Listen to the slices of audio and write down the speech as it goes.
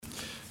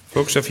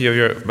Folks, if you have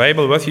your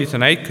Bible with you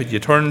tonight, could you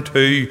turn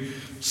to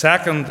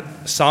 2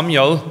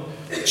 Samuel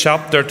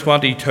chapter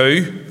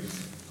 22,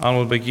 and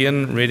we'll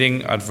begin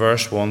reading at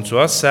verse 1. So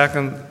that's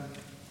 2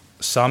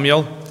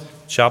 Samuel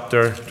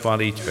chapter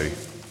 22.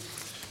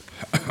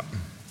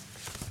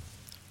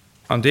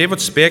 And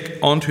David spake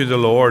unto the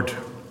Lord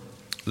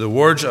the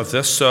words of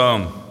this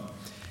song.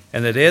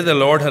 In the day the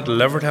Lord had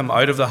delivered him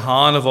out of the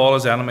hand of all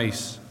his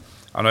enemies,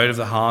 and out of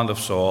the hand of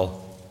Saul.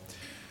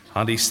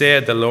 And he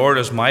said, The Lord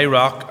is my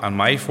rock, and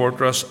my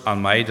fortress,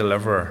 and my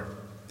deliverer.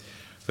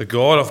 The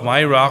God of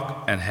my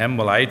rock, in him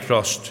will I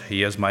trust.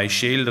 He is my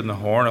shield and the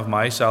horn of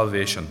my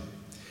salvation.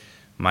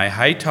 My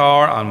high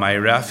tower and my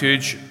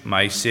refuge,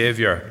 my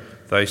Saviour,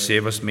 thou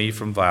savest me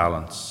from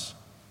violence.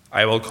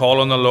 I will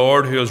call on the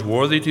Lord, who is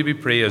worthy to be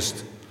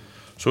praised.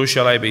 So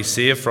shall I be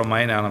saved from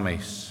mine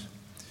enemies.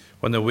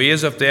 When the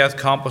ways of death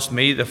compassed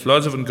me, the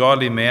floods of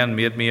ungodly men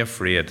made me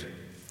afraid.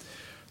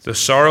 The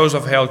sorrows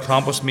of hell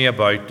compassed me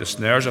about, the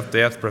snares of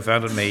death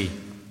prevented me.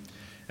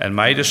 In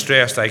my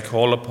distress I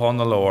called upon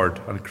the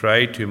Lord, and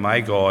cried to my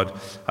God,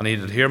 and he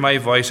did hear my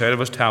voice out of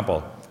his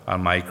temple,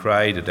 and my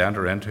cry did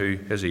enter into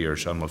his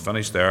ears. And we'll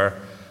finish there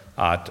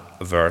at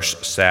verse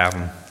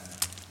 7.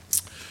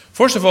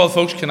 First of all,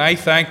 folks, can I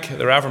thank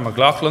the Reverend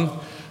McLaughlin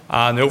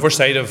and the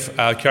oversight of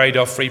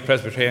Carryduff Free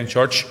Presbyterian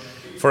Church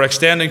for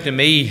extending to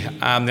me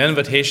the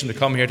invitation to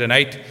come here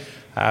tonight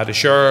to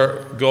share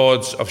of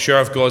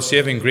God's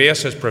saving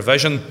grace, his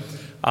provision,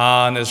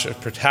 and his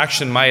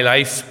protection in my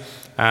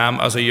life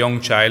as a young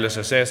child. As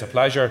I say, it's a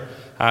pleasure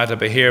to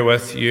be here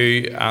with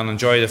you and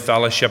enjoy the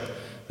fellowship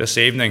this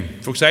evening.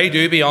 Folks, I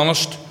do be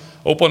honest,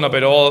 open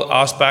about all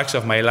aspects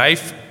of my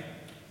life.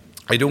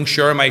 I don't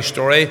share my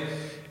story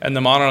in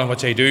the manner in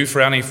which I do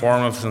for any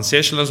form of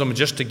sensationalism,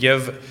 just to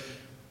give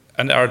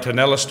or to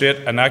illustrate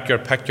an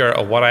accurate picture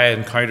of what I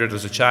encountered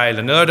as a child.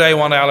 Another day I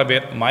want to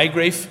elevate my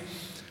grief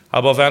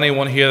above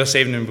anyone here this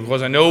evening,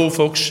 because I know,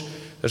 folks,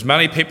 there's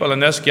many people in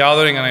this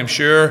gathering, and I'm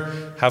sure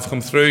have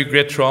come through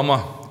great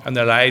trauma in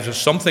their lives. It's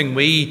something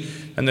we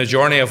in the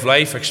journey of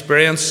life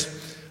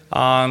experience,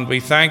 and we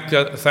thank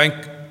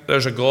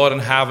there's a God in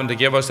heaven to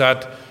give us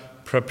that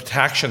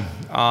protection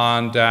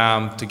and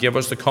to give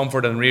us the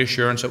comfort and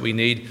reassurance that we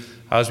need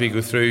as we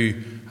go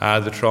through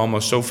the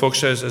trauma. So, folks,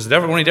 there's the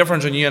only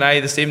difference in you and I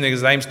this evening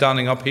is I'm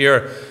standing up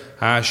here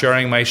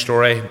sharing my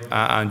story,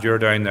 and you're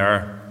down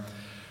there.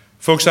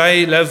 Folks,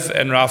 I live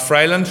in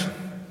Rathfriland.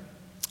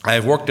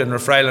 I've worked in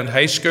Rathfriland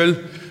High School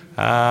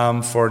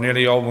for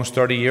nearly almost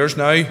 30 years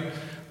now.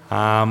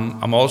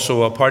 I'm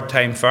also a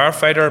part-time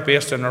firefighter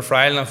based in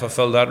Rathfriland. I've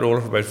fulfilled that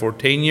role for about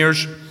 14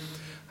 years.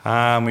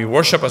 We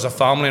worship as a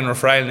family in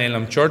Rathfriland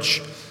Elim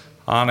Church,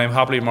 and I'm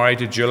happily married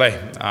to Julie.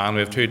 And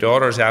we have two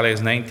daughters. Ellie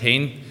is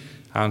 19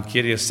 and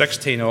Katie is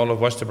 16, all of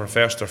which to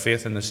profess their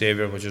faith in the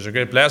Saviour, which is a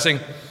great blessing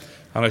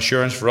and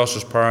assurance for us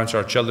as parents,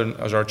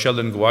 as our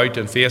children go out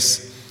and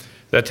face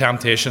the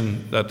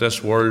temptation that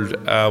this world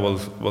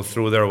will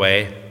throw their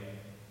way.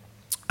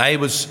 I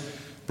was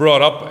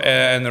brought up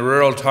in the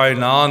rural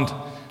townland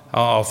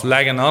of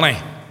Laganunny,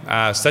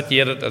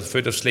 situated at the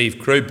foot of Slieve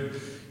Crib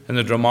in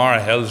the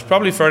Dromara Hills.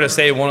 Probably fair to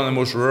say one of the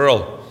most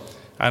rural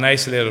and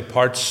isolated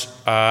parts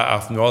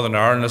of Northern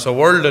Ireland. There's a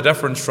world of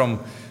difference from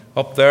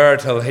up there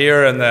till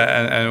here in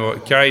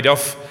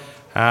Carryduff.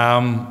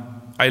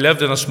 I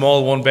lived in a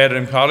small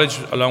one-bedroom cottage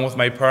along with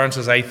my parents,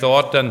 as I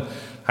thought, and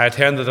I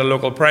attended a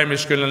local primary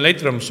school in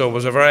Leitrim, so it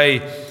was a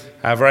very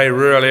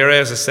rural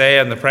area, as I say,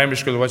 and the primary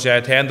school which I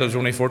attended there was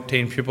only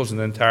 14 pupils in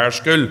the entire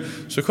school,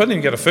 so I couldn't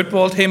even get a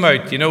football team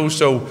out,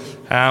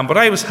 but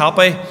I was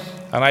happy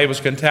and I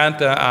was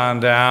content,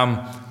 and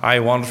I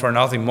wanted for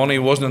nothing. Money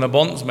wasn't in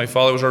abundance. My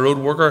father was a road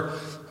worker,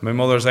 my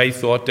mother's, I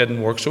thought,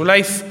 didn't work. So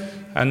life,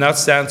 in that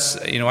sense,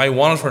 I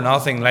wanted for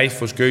nothing.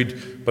 Life was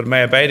good, but my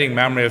abiding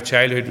memory of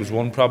childhood was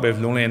one probably of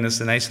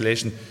loneliness and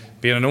isolation,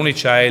 being an only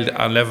child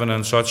and living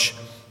in such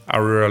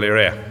a rural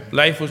area.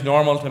 Life was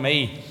normal to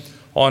me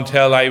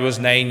until I was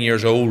 9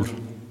 years old.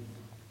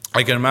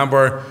 I can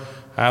remember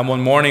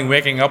one morning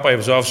waking up. I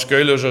was off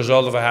school as a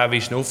result of a heavy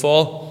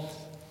snowfall,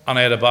 and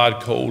I had a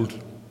bad cold.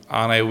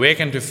 And I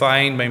awakened to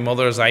find my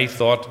mother, as I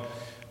thought,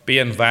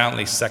 being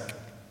violently sick.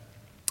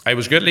 I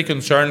was greatly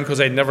concerned because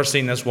I'd never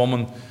seen this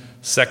woman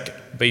sick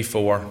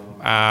before.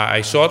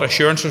 I sought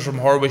assurances from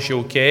her, was she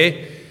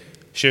okay?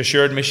 She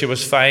assured me she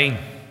was fine.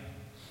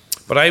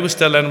 But I was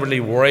still inwardly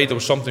worried there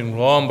was something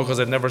wrong because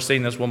I'd never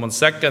seen this woman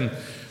sick, and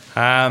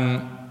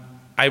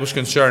I was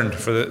concerned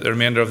for the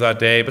remainder of that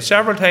day. But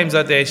several times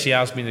that day she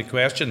asked me the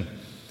question,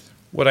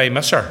 would I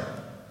miss her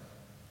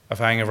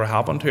if anything ever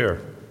happened to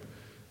her?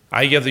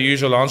 I gave the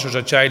usual answers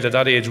a child at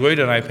that age would,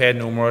 and I paid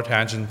no more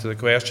attention to the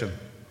question.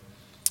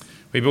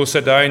 We both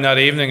sat down that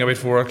evening about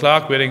 4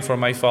 o'clock waiting for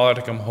my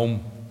father to come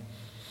home.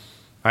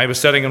 I was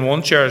sitting in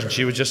one chair and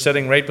she was just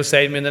sitting right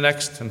beside me in the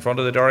next, in front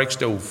of the Doric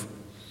stove.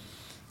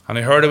 And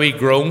I heard a wee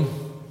groan,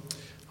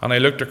 and I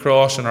looked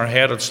across and her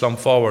head had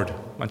slumped forward,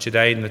 and she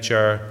died in the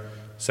chair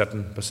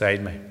sitting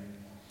beside me.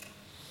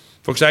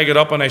 Folks, I got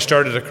up and I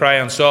started to cry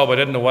and sob. I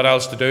didn't know what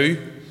else to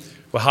do.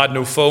 We had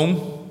no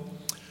phone.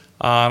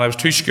 And I was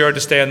too scared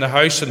to stay in the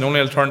house, and the only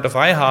alternative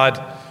I had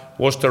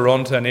was to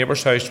run to a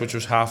neighbour's house, which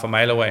was half a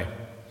mile away.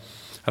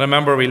 And I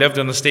remember we lived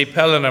on a steep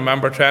hill, and I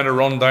remember trying to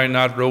run down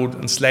that road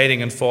and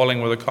sliding and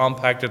falling where the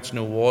compacted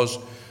snow was,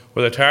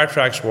 where the tyre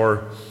tracks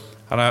were.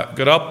 And I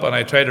got up and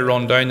I tried to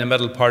run down the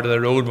middle part of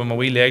the road, but my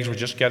wee legs were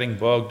just getting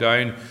bogged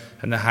down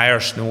in the higher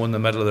snow in the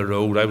middle of the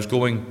road. I was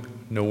going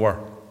nowhere.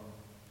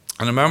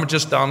 And I remember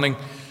just standing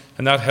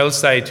in that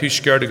hillside, too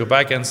scared to go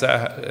back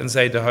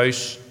inside the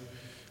house.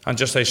 And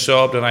just I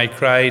sobbed and I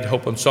cried,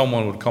 hoping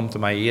someone would come to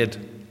my aid.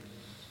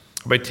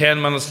 About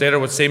 10 minutes later,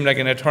 what seemed like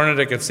an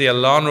eternity, I could see a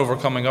Land Rover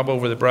coming up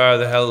over the brow of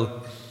the hill.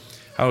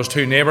 And it was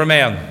two neighbour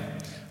men.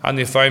 And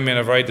they found me in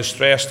a very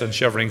distressed and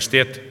shivering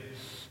state.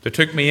 They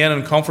took me in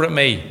and comforted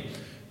me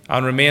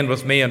and remained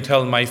with me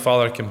until my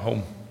father came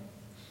home.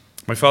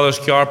 My father's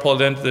car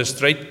pulled into the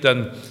street,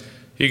 and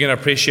you can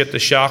appreciate the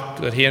shock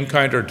that he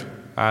encountered.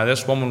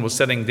 This woman was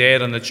sitting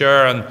dead in the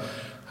chair, and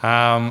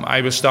I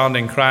was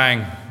standing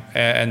crying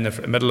in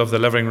the middle of the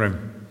living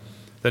room.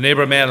 The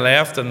neighbour men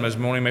left, and it was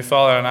only my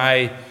father and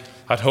I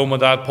at home at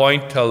that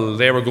point till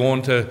they were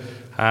going to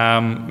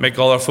make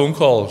all their phone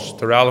calls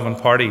to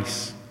relevant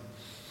parties.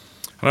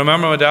 And I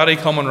remember my daddy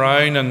coming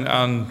round,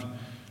 and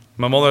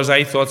my mother's,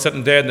 I thought,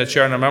 sitting dead in the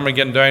chair, and I remember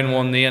getting down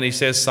one knee, and he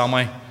says,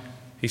 "Sammy,"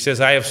 he says,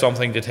 "I have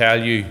something to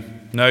tell you.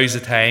 Now's the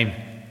time."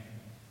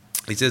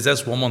 He says,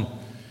 "This woman,"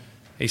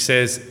 he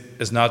says,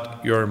 "is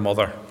not your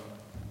mother.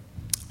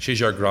 She's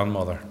your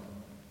grandmother."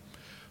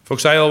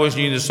 Folks, I always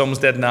knew the sums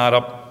didn't add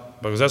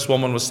up, because this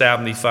woman was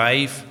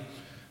 75,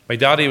 my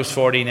daddy was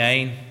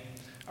 49,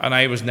 and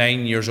I was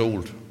 9 years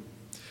old.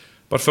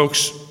 But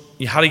folks,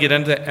 you had to get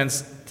into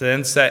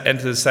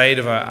the side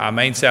of a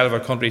mindset of a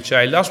country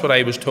child. That's what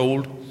I was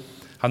told,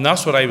 and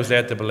that's what I was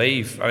led to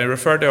believe. And I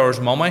referred to her as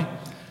mummy,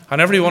 and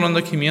everyone in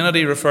the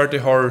community referred to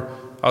her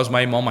as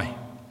my mummy.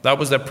 That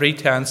was the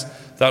pretense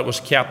that was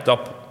kept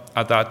up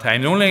at that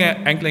time. The only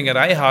inkling that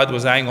I had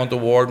was hanging on the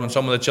ward when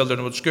some of the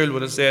children at school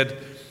would have said,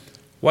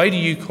 "Why do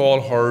you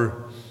call her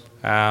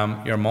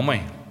your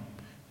mummy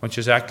when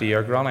she's actually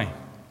your granny?"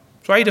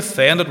 So I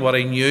defended what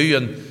I knew,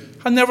 and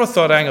I never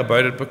thought anything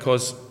about it,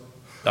 because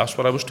that's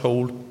what I was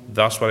told,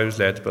 that's what I was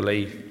led to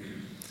believe.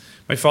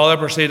 My father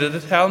proceeded to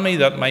tell me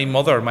that my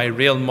mother, my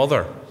real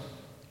mother,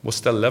 was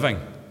still living,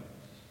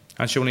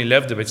 and she only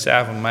lived about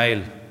 7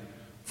 miles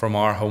from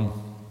our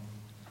home.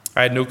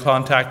 I had no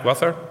contact with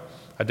her.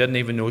 I didn't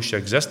even know she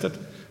existed.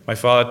 My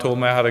father told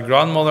me I had a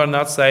grandmother on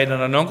that side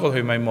and an uncle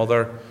who my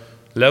mother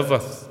lived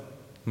with.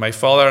 My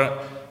father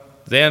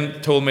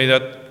then told me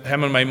that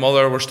him and my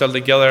mother were still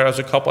together as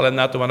a couple, and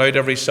that they went out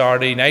every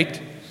Saturday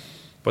night,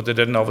 but they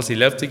didn't obviously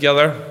live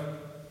together.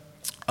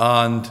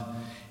 And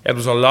it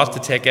was a lot to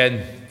take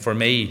in for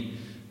me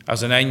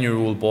as a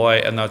 9-year-old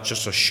boy in that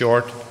just a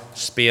short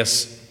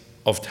space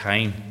of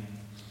time.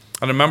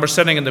 And I remember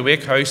sitting in the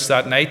wake house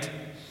that night,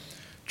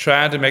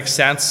 trying to make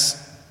sense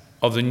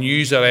of the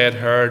news that I had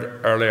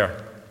heard earlier.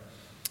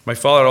 My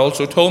father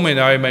also told me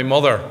now my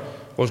mother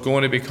was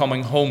going to be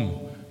coming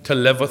home to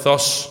live with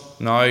us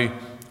now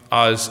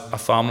as a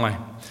family.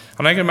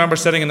 And I can remember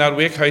sitting in that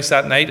wake house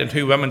that night, and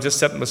two women just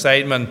sitting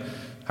beside me, and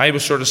I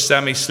was sort of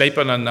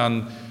semi-sleeping, and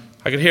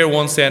I could hear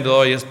one saying,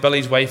 "Oh yes,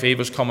 Billy's wife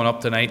Eva's coming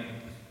up tonight."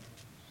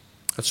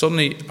 And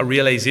suddenly a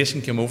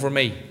realisation came over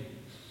me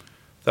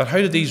that how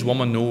did these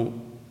women know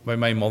about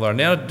my mother? And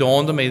then it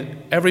dawned on me,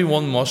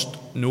 everyone must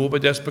know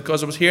about this,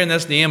 because I was hearing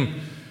this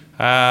name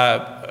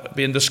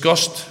being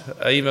discussed,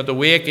 even at the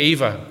wake,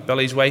 Eva,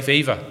 Billy's wife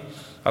Eva,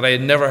 that I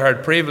had never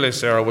heard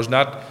previously, or was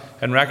not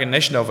in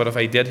recognition of it if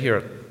I did hear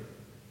it.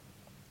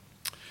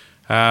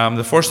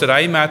 The first that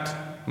I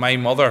met my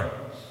mother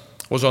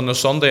was on the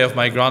Sunday of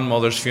my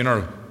grandmother's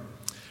funeral,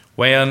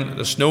 when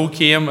the snow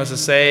came, as I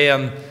say,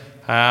 and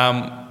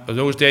in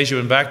those days you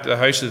went back to the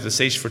house of the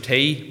deceased for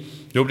tea.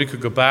 Nobody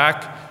could go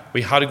back.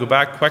 We had to go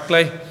back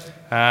quickly.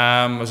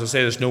 As I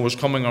say, the snow was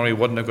coming, or we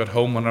wouldn't have got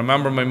home. And I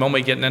remember my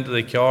mummy getting into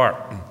the car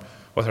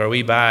with her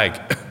wee bag,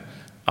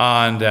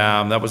 and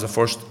that was the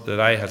first that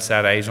I had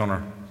set eyes on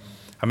her.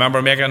 I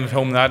remember making it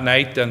home that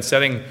night and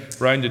sitting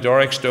round the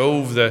Doric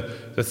stove,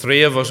 the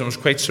three of us. It was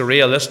quite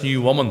surreal. This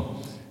new woman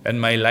in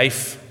my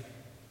life,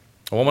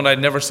 a woman I'd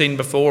never seen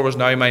before, was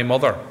now my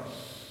mother.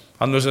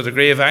 And there was a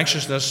degree of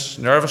anxiousness,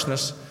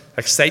 nervousness,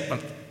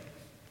 excitement,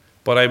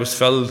 but I was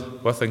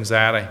filled with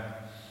anxiety.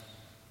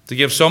 To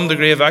give some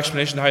degree of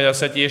explanation how that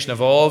situation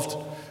evolved,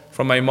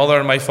 from my mother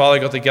and my father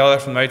got together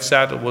from the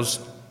outset, it was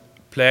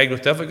plagued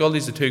with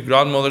difficulties. The two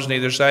grandmothers on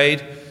either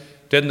side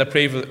didn't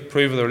approve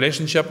of the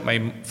relationship.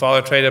 My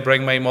father tried to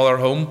bring my mother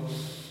home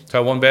to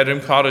a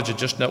one-bedroom cottage. It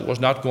just was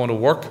not going to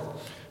work.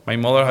 My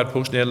mother had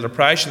postnatal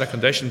depression, a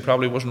condition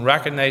probably wasn't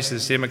recognised to the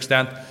same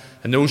extent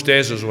in those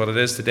days as what it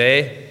is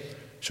today.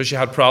 So she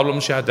had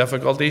problems, she had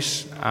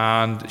difficulties,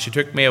 and she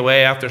took me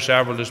away after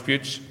several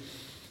disputes.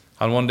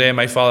 And one day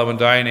my father went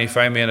down, he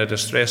found me in a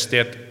distressed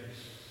state,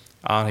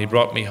 and he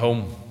brought me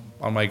home.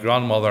 And my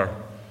grandmother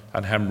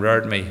and him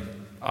reared me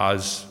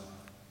as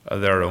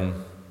their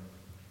own.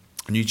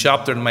 A new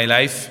chapter in my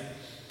life,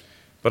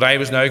 but I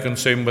was now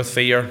consumed with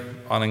fear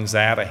and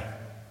anxiety.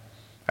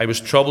 I was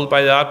troubled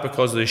by that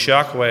because of the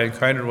shock I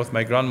encountered with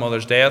my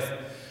grandmother's death.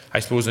 I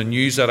suppose the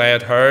news that I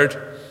had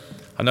heard.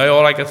 And now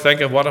all I could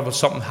think of, what if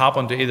something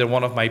happened to either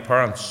one of my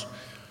parents?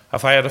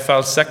 If I had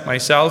felt sick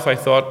myself, I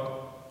thought,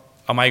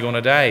 am I going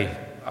to die?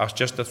 That's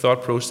just the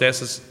thought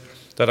processes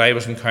that I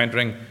was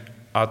encountering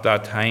at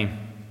that time.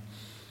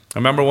 I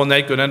remember one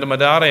night going into my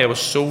daddy, I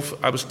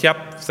was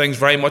kept things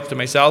very much to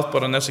myself,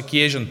 but on this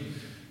occasion,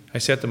 I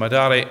said to my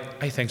daddy,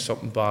 I think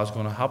something bad is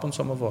going to happen to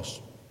some of us.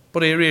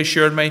 But he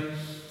reassured me.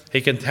 He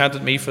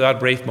contented me for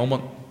that brief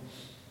moment.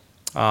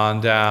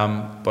 And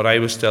but I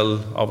was still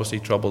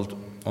obviously troubled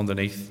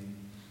underneath.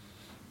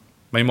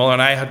 My mother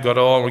and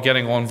I were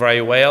getting on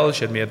very well.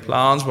 She had made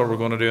plans what we were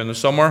going to do in the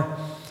summer.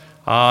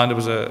 And it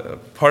was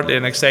partly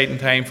an exciting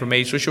time for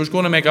me. So she was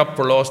going to make up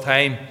for lost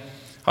time.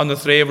 And the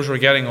three of us were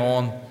getting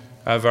on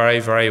very,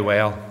 very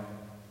well.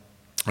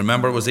 I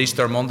remember it was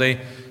Easter Monday.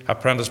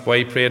 Apprentice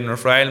boy prayed in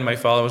Rathfriland. My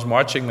father was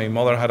marching. My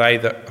mother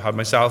had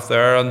myself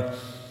there. And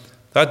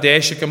that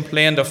day she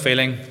complained of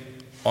feeling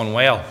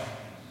unwell.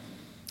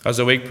 As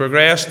the week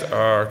progressed,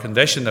 our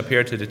condition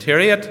appeared to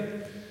deteriorate.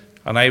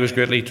 And I was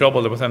greatly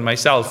troubled within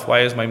myself.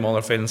 Why is my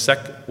mother feeling sick?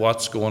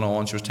 What's going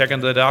on? She was taken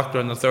to the doctor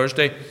on the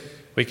Thursday.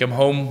 We came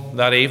home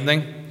that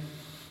evening.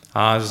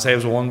 As I say, it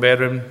was a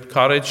one-bedroom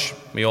cottage.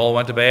 We all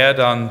went to bed,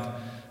 and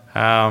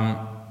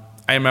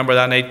I remember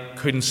that night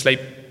couldn't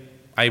sleep.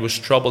 I was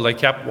troubled. I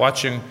kept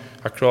watching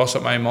across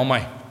at my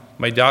mummy.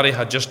 My daddy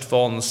had just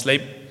fallen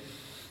asleep,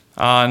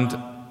 and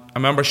I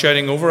remember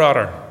shouting over at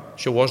her.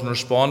 She wasn't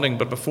responding,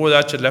 but before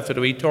that she'd lifted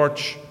a wee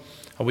torch,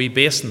 a wee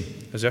basin,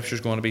 as if she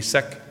was going to be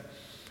sick.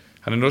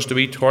 And I noticed a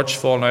wee torch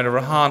falling out of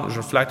her hand. It was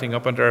reflecting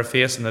up into her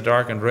face in the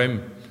darkened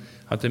room,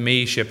 and to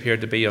me she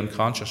appeared to be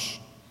unconscious.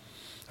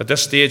 At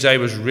this stage I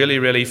was really,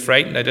 really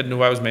frightened. I didn't know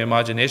why it was my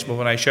imagination, but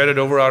when I shouted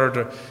over at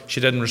her,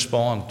 she didn't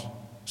respond.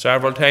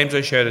 Several times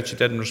I shouted, she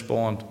didn't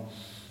respond.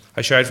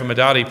 I shouted for my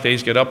daddy,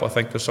 please get up, I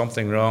think there's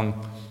something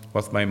wrong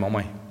with my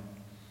mummy.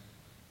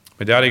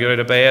 My daddy got out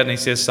of bed and he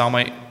says,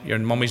 Sammy, your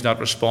mummy's not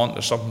responding,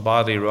 there's something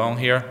badly wrong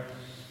here.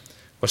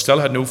 We still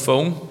had no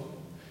phone.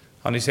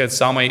 And he said,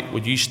 Sammy,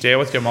 would you stay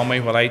with your mummy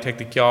while I take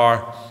the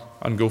car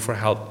and go for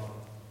help?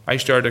 I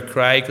started to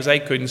cry because I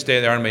couldn't stay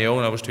there on my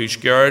own. I was too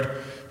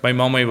scared. My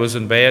mummy was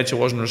in bed, she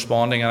wasn't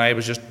responding, and I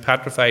was just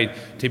petrified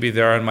to be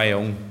there on my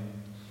own.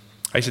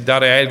 I said,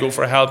 Daddy, I'll go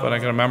for help. And I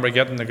can remember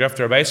getting the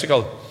grifter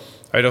bicycle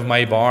out of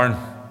my barn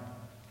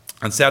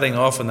and setting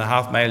off on the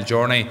half-mile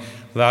journey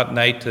that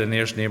night to the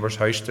nearest neighbour's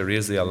house to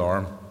raise the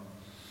alarm.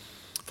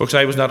 Folks,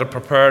 I was not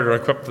prepared or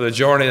equipped for the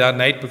journey that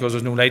night because there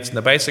was no lights in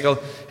the bicycle.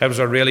 It was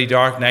a really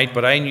dark night,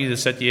 but I knew the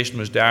situation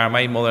was dire.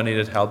 My mother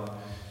needed help,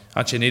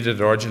 and she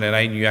needed it urgently, and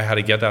I knew I had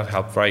to get that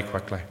help very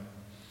quickly.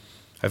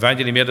 I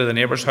eventually made it to the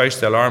neighbour's house.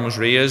 The alarm was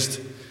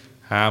raised.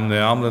 The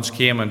ambulance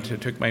came and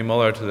took my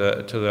mother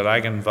to the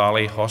Lagan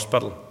Valley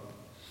Hospital.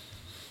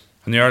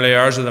 In the early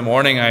hours of the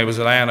morning, I was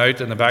lying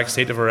out in the back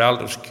seat of a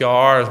relative's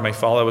car as my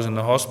father was in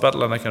the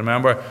hospital, and I can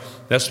remember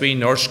this wee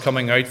nurse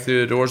coming out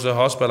through the doors of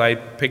the hospital. I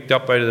picked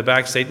up out of the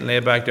back seat and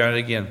laid back down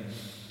again.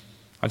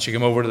 And she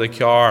came over to the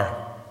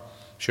car.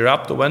 She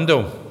rapped the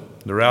window.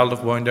 The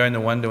relative wound down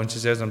the window, and she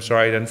says, I'm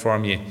sorry to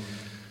inform you.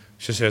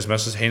 She says,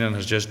 Mrs. Heenan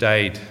has just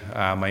died.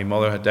 My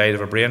mother had died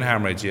of a brain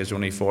hemorrhage. She was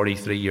only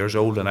 43 years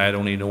old, and I had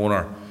only known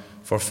her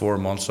for 4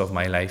 months of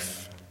my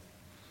life.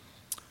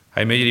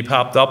 I immediately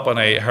popped up and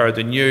I heard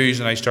the news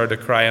and I started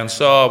to cry and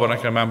sob, and I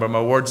can remember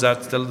my words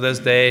that still to this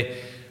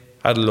day,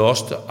 I'd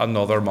lost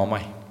another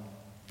mummy,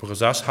 because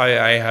that's how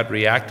I had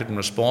reacted and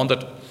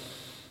responded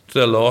to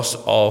the loss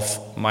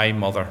of my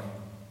mother.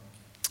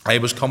 I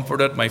was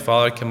comforted. My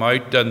father came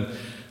out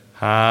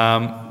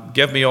and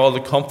gave me all the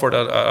comfort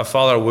a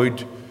father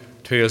would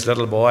to his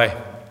little boy.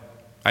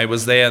 I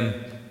was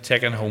then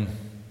taken home.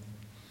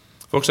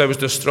 Folks, I was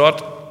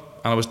distraught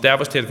and I was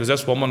devastated because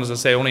this woman, as I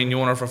say, only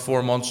known her for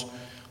 4 months,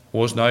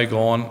 was now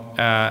gone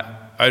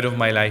out of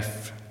my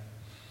life.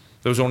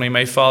 There was only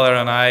my father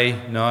and I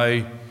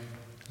now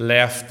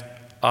left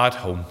at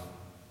home.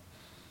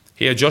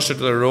 He adjusted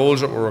to the roles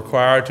that were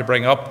required to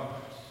bring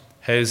up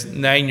his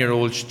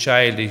 9-year-old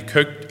child. He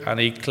cooked and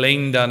he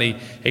cleaned and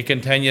he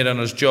continued on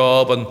his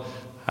job, and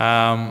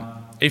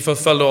he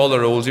fulfilled all the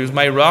roles. He was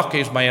my rock, he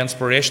was my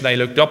inspiration. I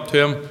looked up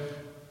to him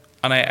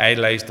and I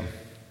idolised him.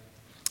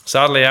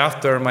 Sadly,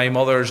 after my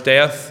mother's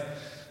death,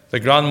 the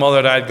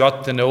grandmother that I'd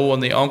got to know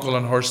and the uncle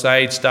on her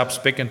side stopped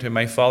speaking to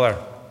my father,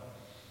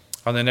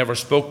 and they never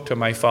spoke to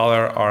my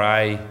father or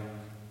I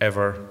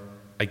ever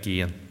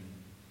again.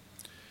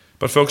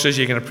 But folks, as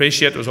you can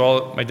appreciate,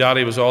 my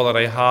daddy was all that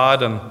I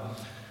had, and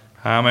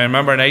I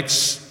remember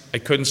nights I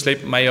couldn't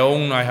sleep on my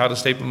own. I had to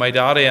sleep with my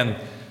daddy, and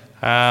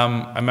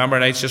I remember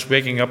nights just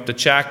waking up to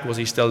check, was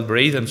he still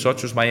breathing?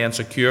 Such was my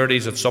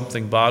insecurities that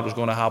something bad was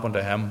going to happen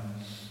to him.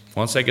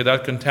 Once I got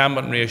that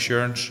contentment and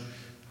reassurance,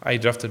 I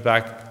drifted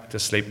back to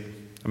sleep.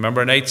 I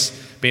remember nights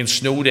being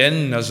snowed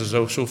in, as is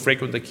so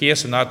frequent the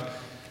case in that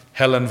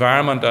hill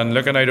environment, and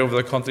looking out over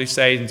the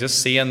countryside and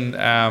just seeing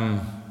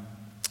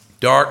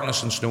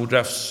darkness and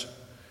snowdrifts.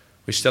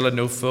 We still had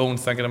no phone,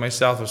 thinking to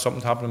myself, if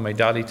something happened to my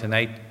daddy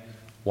tonight,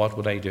 what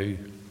would I do?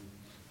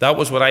 That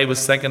was what I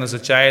was thinking as a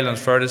child, and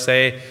it's fair to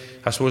say,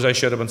 I suppose I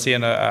should have been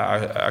seeing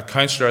a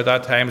counsellor at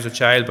that time as a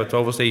child, but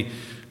obviously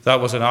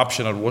that was an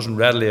option that wasn't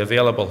readily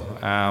available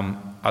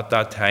at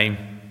that time.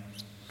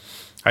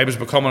 I was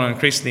becoming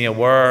increasingly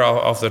aware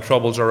of the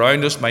troubles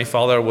around us. My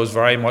father was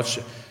very much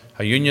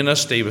a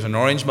unionist. He was an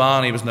Orange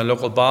man. He was in the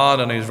local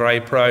band, and he was very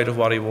proud of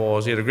what he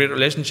was. He had a great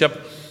relationship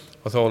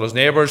with all his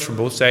neighbours from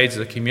both sides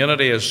of the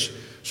community, as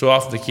so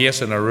often the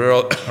case in a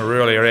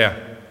rural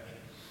area.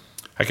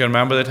 I can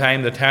remember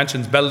the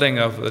tensions building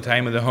of the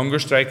time of the hunger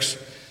strikes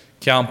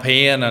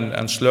campaign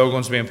and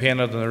slogans being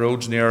painted on the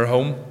roads near our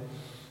home.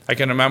 I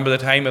can remember the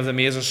time of the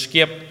Maze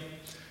Escape,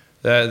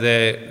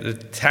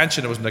 the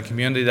tension that was in the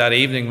community that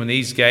evening when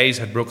these guys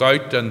had broke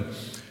out, and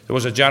there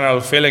was a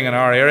general feeling in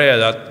our area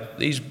that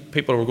these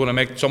people were going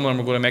to some of them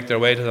were going to make their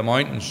way to the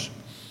mountains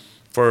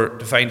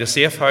to find a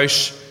safe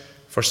house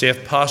for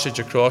safe passage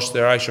across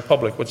the Irish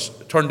Republic, which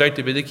turned out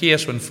to be the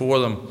case when 4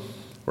 of them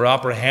were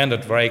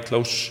apprehended very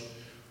close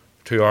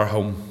to our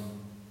home.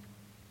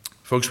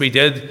 Folks, we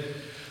did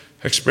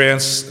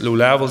experience low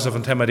levels of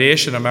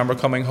intimidation. I remember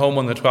coming home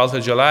on the 12th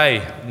of July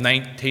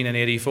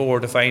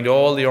 1984 to find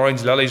all the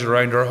orange lilies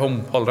around our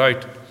home pulled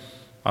out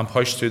and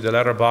pushed through the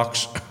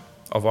letterbox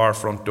of our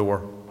front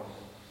door.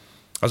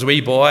 As a wee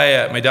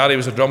boy, my daddy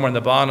was a drummer in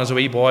the band. As a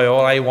wee boy,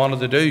 all I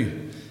wanted to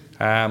do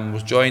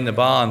was join the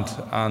band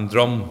and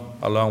drum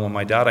along with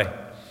my daddy.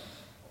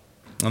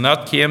 And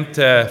that came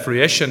to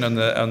fruition on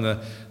the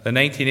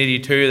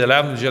 1982, the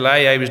 11th of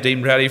July. I was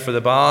deemed ready for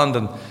the band,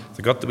 and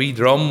they got the wee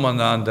drum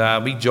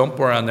and wee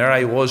jumper, and there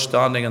I was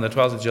standing on the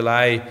 12th of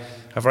July,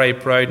 a very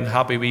proud and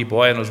happy wee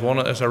boy, and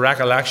it's a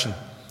recollection.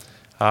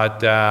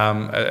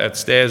 It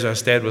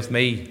stayed with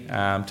me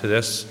to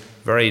this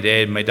very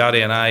day, my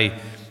daddy and I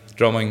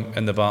drumming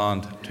in the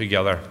band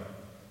together.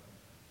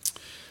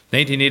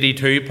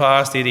 1982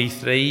 passed,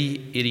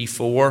 83,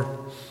 84,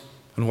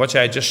 in which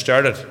I had just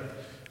started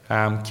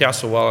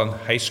Castlewellan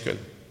High School.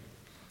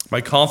 My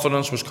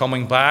confidence was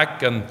coming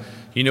back, and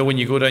you know, when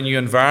you go to a new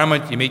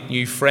environment, you meet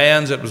new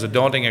friends. It was a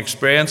daunting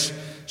experience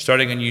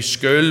starting a new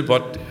school,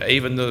 but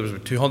even though there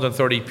was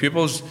 230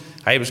 pupils,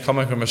 I was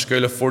coming from a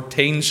school of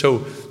 14,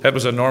 so it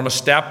was an enormous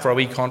step for a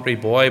wee country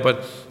boy,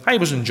 but I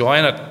was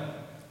enjoying it,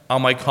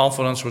 and my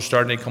confidence was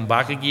starting to come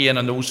back again,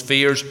 and those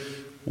fears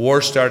were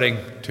starting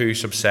to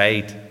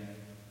subside.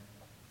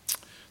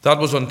 That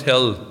was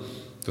until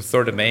the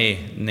 3rd of May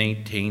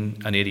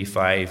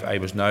 1985. I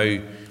was now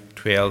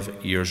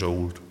 12 years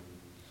old.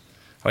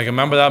 And I can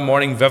remember that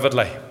morning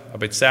vividly.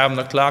 About 7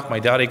 o'clock, my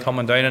daddy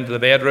coming down into the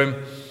bedroom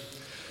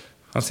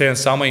and saying,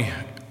 "Sammy,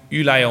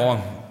 you lie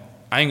on.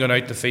 I'm going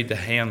out to feed the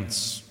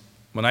hens."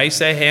 When I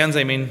say hens,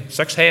 I mean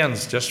 6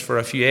 hens, just for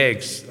a few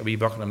eggs, a wee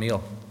bucket of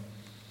meal.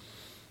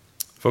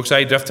 Folks,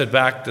 I drifted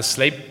back to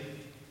sleep,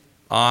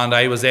 and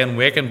I was then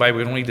wakened by what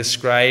we can only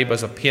describe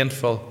as a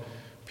painful,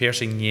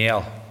 piercing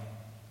yell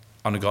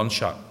and a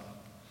gunshot.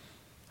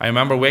 I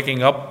remember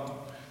waking up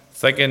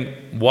thinking,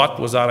 what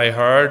was that I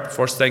heard?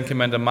 First thing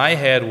came into my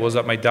head was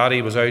that my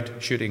daddy was out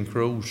shooting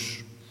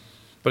crows.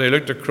 But I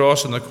looked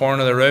across in the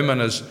corner of the room,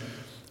 and his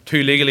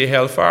 2 legally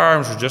held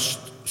firearms were just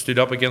stood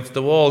up against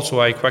the wall,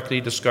 so I quickly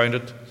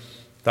discounted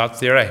that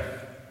theory.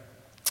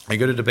 I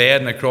got out of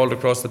bed and I crawled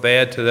across the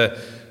bed to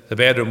the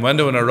bedroom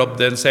window, and I rubbed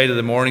the inside of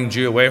the morning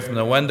dew away from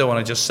the window, and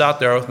I just sat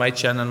there with my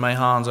chin in my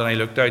hands and I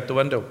looked out the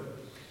window.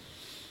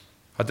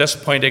 At this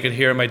point I could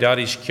hear my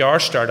daddy's car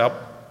start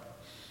up,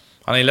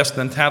 and I listened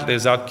intently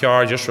as that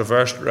car just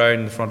reversed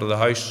round the front of the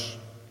house.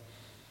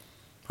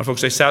 And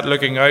folks, I sat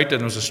looking out, and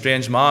there was a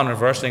strange man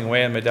reversing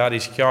away in my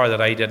daddy's car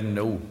that I didn't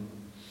know.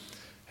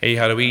 He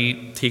had a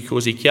wee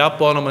tea-cosy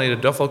cap on him, and he had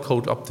a duffel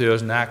coat up to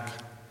his neck.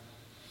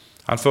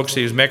 And folks,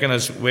 he was making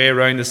his way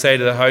around the side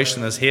of the house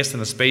in his haste and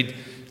his speed.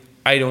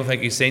 I don't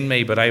think he'd seen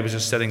me, but I was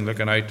just sitting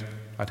looking out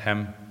at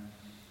him.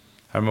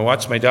 And I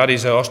watched my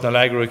daddy's Austin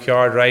Allegro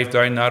car drive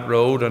down that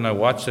road, and I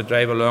watched it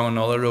drive along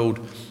another road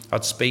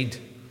at speed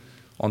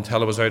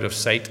until it was out of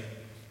sight.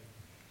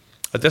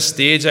 At this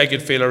stage, I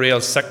could feel a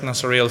real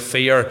sickness, a real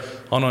fear,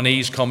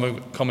 unease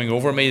coming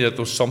over me that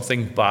there was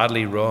something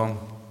badly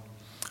wrong.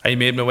 I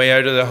made my way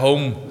out of the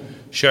home,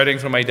 shouting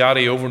for my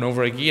daddy over and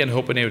over again,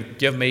 hoping he would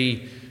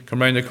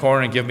come round the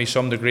corner and give me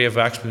some degree of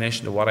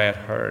explanation to what I had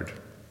heard.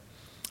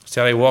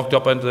 Instead, I walked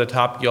up into the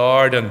top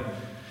yard, and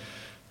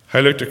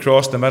I looked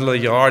across the middle of the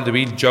yard. The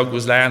wee jug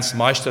was lying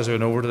smashed. As I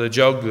went over to the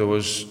jug, it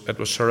was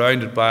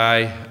surrounded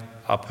by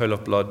a pool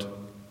of blood.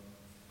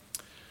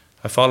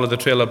 I followed the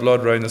trail of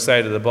blood round the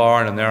side of the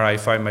barn, and there I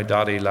found my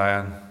daddy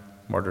lying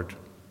murdered.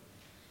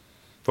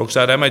 Folks,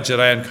 that image that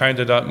I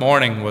encountered that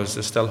morning it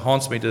still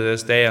haunts me to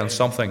this day, and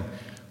something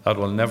that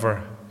will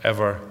never,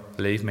 ever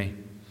leave me.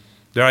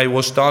 There I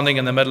was standing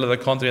in the middle of the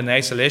country in the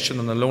isolation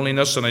and the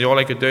loneliness, and all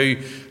I could do,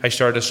 I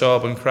started to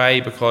sob and cry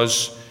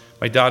because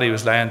my daddy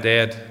was lying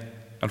dead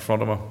in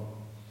front of me.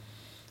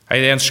 I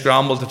then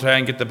scrambled to try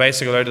and get the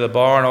bicycle out of the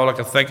barn. All I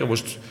could think of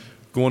was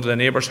going to the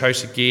neighbour's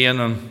house again,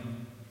 and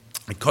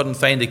I couldn't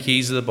find the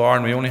keys of the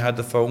barn. We only had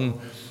the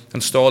phone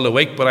installed a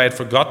week, but I had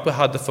forgot we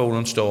had the phone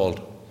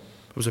installed.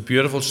 It was a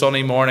beautiful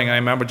sunny morning, and I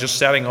remember just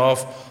setting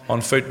off on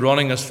foot,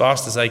 running as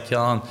fast as I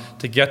can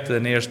to get to the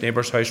nearest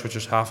neighbour's house, which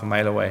was half a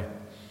mile away.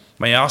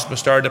 My asthma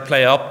started to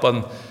play up,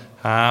 and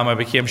I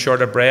became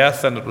short of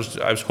breath, and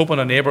I was hoping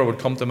a neighbour would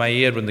come to my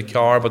aid in the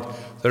car, but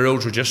the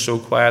roads were just so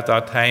quiet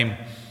that time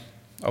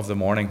of the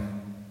morning.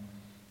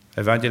 I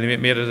eventually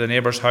made it to the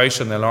neighbour's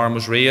house, and the alarm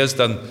was raised,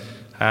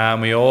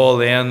 and we all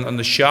then, in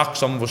the shock,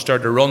 some of us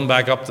started to run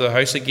back up to the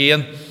house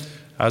again,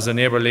 as the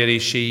neighbour lady,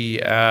 she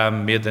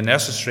made the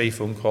necessary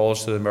phone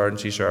calls to the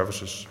emergency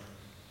services.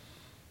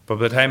 But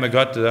by the time I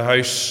got to the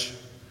house,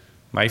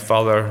 my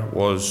father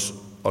was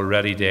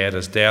already dead.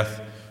 His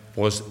death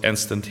was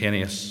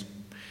instantaneous.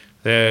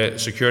 The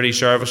security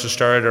services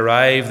started to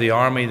arrive, the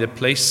army, the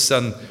police,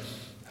 and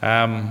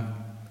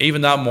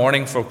even that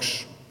morning,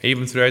 folks,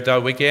 even throughout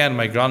that weekend,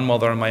 my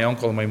grandmother and my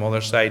uncle on my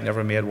mother's side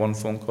never made one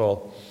phone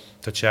call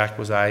to check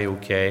was I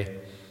okay.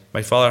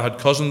 My father had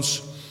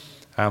cousins,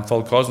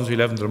 full cousins who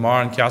lived in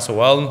Dromar and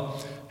Castlewellan,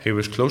 who he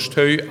was close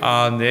to,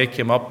 and they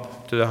came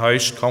up to the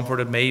house,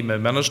 comforted me, my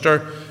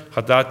minister.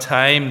 At that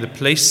time, the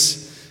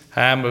police,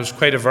 it was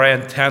quite a very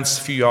intense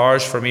few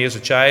hours for me as a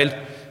child,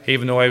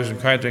 even though I was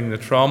encountering the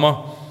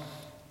trauma.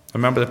 I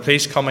remember the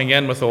police coming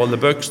in with all the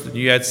books that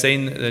you had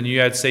seen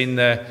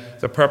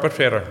the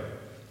perpetrator.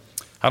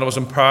 And it was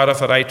imperative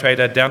that I tried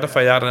to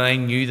identify that, and I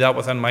knew that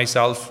within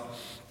myself.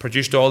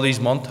 Produced all these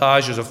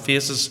montages of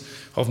faces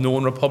of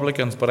known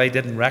Republicans, but I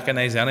didn't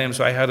recognise any of them,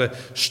 so I had to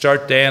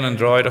start then and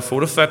draw out a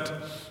photo fit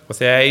with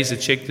the eyes, the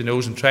cheek, the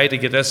nose, and try to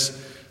get this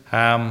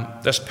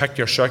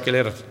picture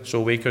circulated so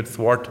we could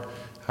thwart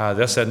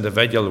this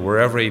individual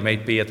wherever he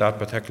might be at that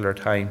particular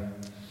time.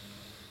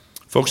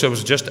 Folks, it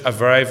was just a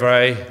very,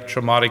 very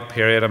traumatic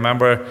period. I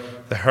remember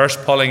the hearse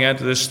pulling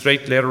into the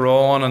street later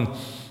on, and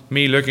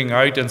me looking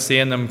out and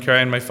seeing them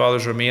carrying my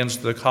father's remains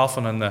to the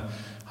coffin,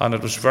 and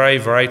it was very,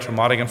 very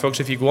traumatic. And folks,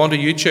 if you go onto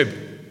YouTube,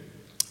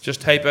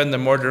 just type in the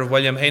murder of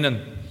William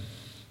Heenan,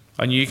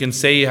 and you can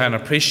see and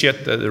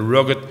appreciate the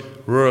rugged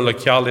rural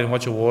locality in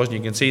which it was, and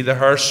you can see the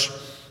hearse,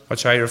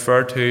 which I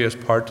refer to as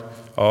part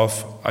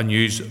of a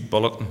news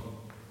bulletin.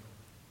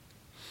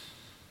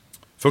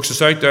 Folks, the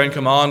South Down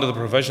Command of the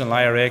Provisional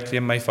IRA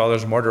claimed my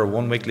father's murder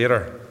 1 week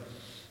later,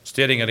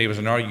 stating that he was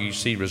an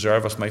RUC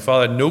reservist. My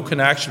father had no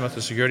connection with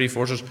the security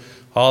forces,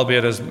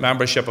 albeit his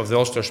membership of the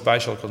Ulster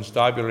Special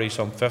Constabulary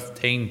some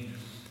 15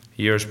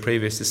 years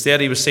previous. They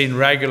said he was seen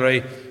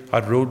regularly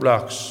at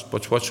roadblocks,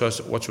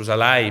 which was a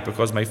lie,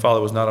 because my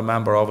father was not a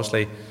member,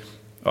 obviously,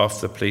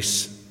 of the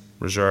police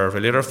reserve. I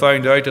later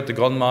found out that the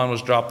gunman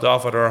was dropped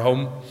off at our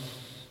home.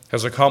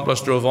 His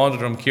accomplice drove on to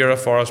Drumkeera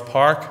Forest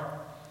Park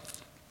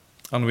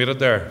and waited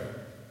there.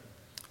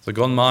 The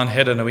gunman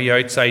hid in a wee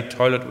outside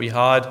toilet we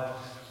had.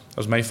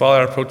 As my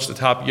father approached the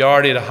top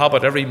yard, he had a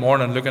habit every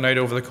morning looking out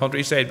over the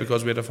countryside,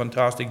 because we had a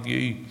fantastic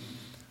view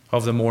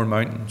of the Mourne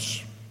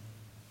Mountains.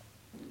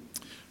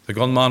 The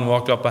gunman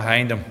walked up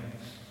behind him,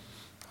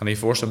 and he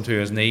forced him to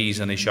his knees,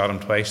 and he shot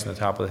him twice in the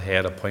top of the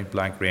head at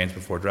point-blank range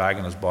before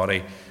dragging his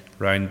body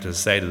round to the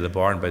side of the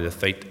barn by the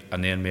feet,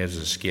 and then made his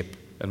escape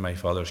in my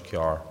father's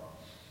car.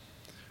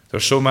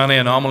 There's so many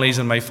anomalies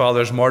in my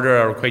father's murder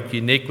that are quite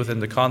unique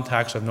within the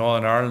context of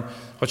Northern Ireland,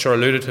 which are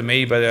alluded to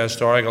me by the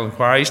Historical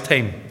Inquiries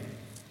team.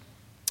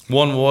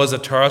 One was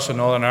that tourists in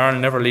Northern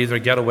Ireland never leave their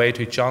getaway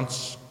to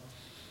chance.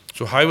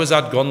 So how was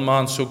that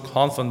gunman so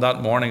confident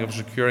that morning of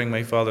securing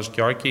my father's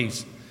car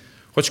keys,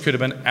 which could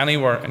have been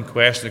anywhere in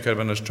question? It could have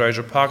been his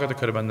trouser pocket, it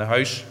could have been the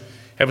house.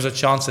 It was a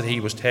chance that he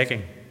was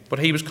taking. But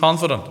he was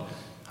confident,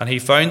 and he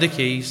found the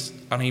keys,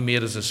 and he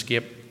made his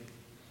escape.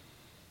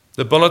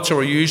 The bullets that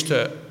were used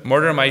to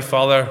murder my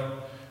father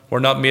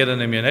were not made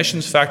in a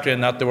munitions factory,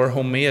 in that they were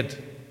homemade,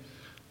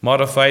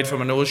 modified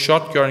from an old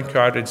shotgun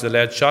cartridge, the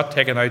lead shot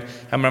taken out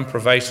and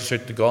improvised to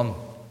suit the gun.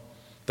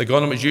 The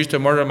gun that was used to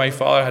murder my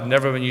father had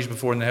never been used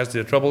before in the history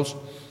of Troubles,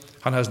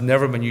 and has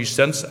never been used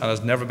since, and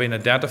has never been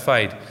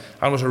identified,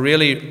 and was a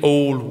really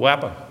old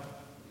weapon.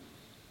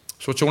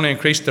 So it's only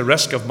increased the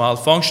risk of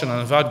malfunction,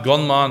 and if that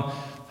gunman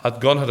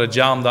had a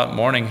jam that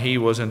morning, he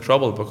was in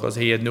trouble, because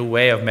he had no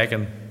way of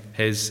making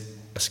his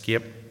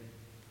escape.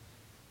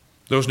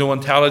 There was no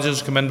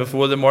intelligence come in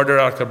before the murder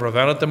that could have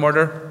prevented the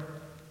murder.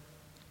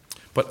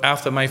 But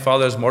after my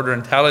father's murder,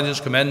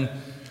 intelligence came in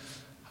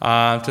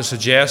to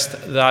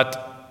suggest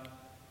that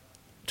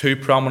two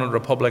prominent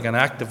Republican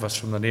activists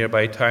from the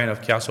nearby town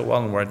of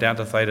Castlewellan were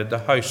identified at the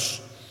house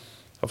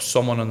of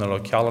someone in the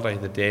locality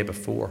the day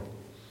before,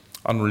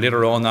 and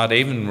later on that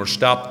evening were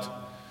stopped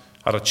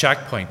at a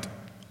checkpoint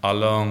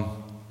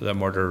along the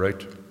murder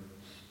route.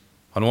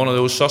 And one of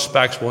those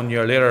suspects 1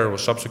 year later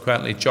was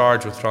subsequently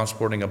charged with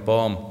transporting a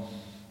bomb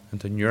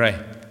into Newry,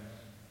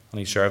 and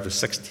he served a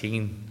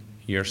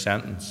 16-year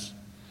sentence.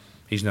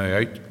 He's now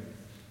out,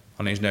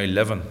 and he's now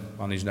living,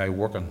 and he's now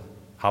working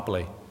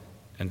happily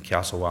in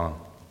Castlewellan.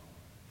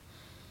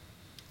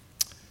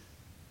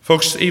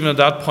 Folks, even at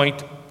that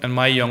point in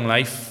my young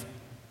life,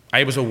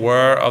 I was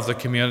aware of the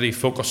community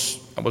focus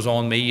that was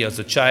on me as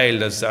a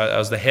child, as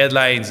the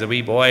headlines, the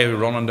wee boy who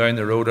running down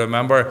the road. I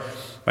remember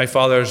my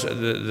father's,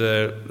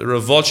 the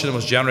revulsion that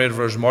was generated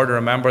for his murder. I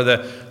remember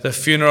the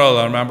funeral.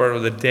 I remember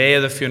the day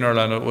of the funeral,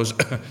 and it was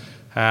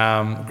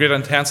great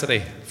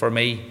intensity for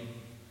me.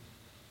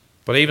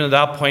 But even at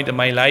that point in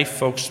my life,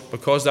 folks,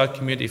 because that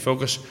community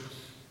focus,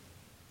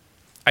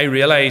 I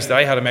realised that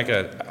I had to make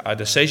a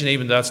decision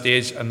even at that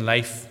stage in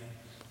life.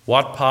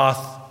 What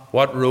path,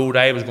 what road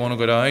I was going to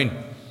go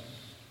down.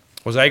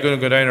 Was I going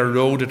to go down a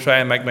road to try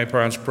and make my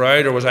parents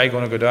proud, or was I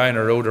going to go down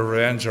a road of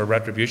revenge or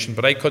retribution?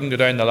 But I couldn't go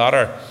down the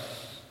latter.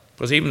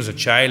 Because even as a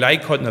child, I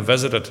couldn't have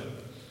visited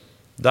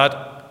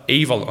that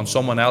evil on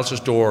someone else's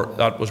door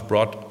that was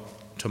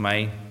brought to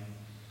mine.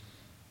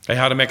 I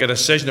had to make a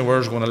decision of where I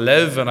was going to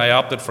live, and I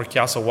opted for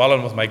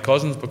Castlewellan with my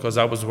cousins because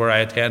that was where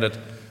I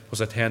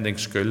was attending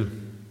school.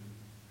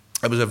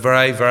 It was a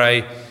very,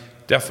 very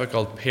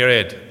difficult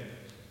period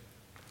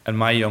in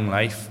my young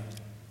life.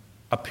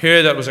 A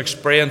period that was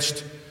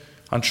experienced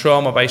and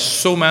trauma by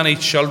so many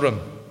children,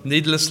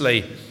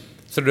 needlessly,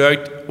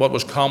 throughout what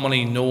was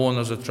commonly known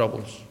as the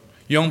Troubles.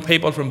 Young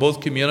people from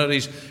both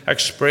communities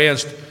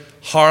experienced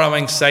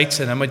harrowing sights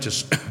and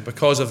images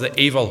because of the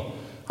evil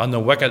and the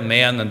wicked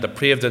men and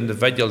depraved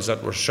individuals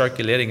that were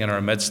circulating in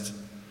our midst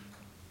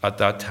at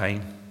that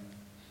time.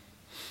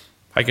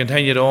 I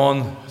continued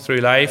on through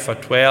life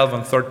at 12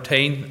 and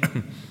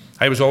 13.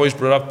 I was always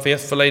brought up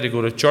faithfully to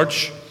go to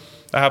church.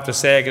 I have to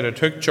say I could have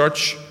took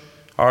church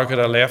or I could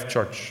have left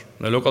church.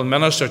 The local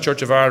minister,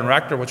 Church of Ireland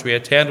Rector, which we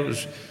attended,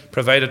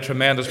 provided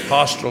tremendous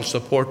pastoral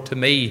support to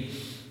me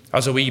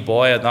as a wee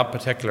boy at that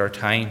particular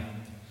time.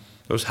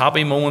 There was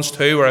happy moments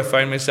too where I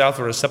found myself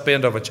a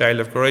recipient of a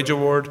Child of Courage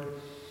Award.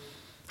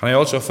 And I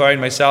also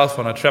found myself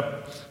on a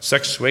trip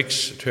 6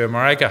 weeks to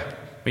America.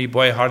 Me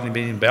boy hardly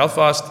been in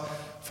Belfast,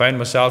 found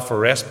myself for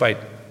respite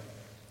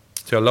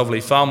to a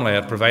lovely family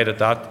that provided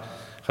that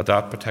at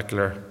that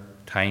particular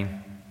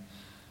time.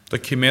 The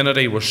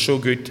community was so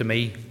good to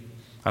me,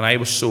 and I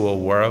was so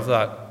aware of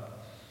that.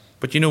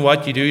 But you know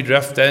what? You do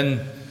drift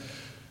in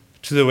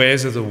to the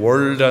ways of the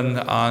world,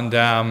 and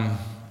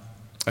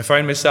I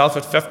found myself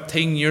at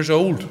 15 years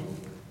old,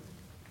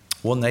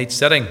 one night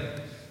sitting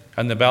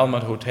in the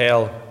Belmont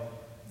Hotel,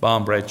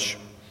 Banbridge.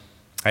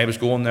 I was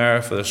going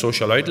there for the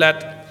social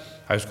outlet.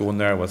 I was going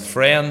there with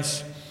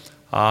friends.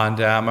 And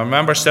I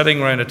remember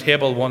sitting around a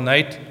table one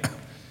night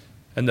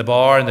in the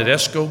bar, in the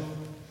disco,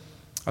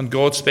 and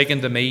God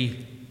speaking to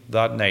me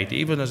that night,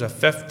 even as a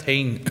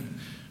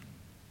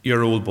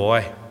 15-year-old boy.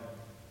 And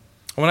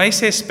when I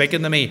say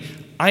speaking to me,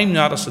 I'm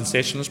not a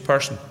sensationalist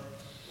person.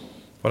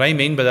 What I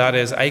mean by that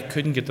is I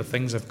couldn't get the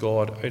things of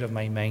God out of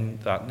my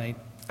mind that night.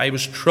 I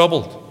was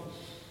troubled.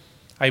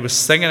 I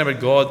was thinking about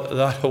God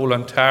that whole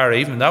entire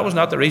evening. That was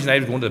not the reason I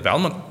was going to the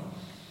Belmont.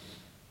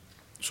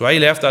 So I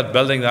left that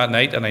building that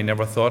night and I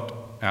never thought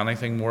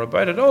anything more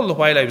about it. All the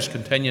while I was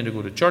continuing to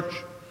go to church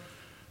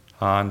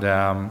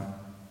and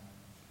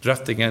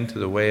drifting into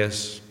the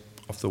ways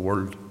of the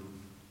world.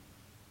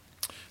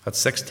 At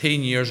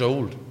 16 years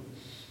old,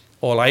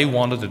 all I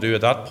wanted to do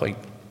at that point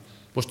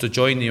was to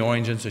join the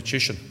Orange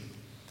Institution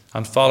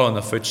and follow in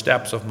the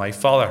footsteps of my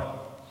father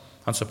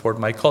and support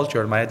my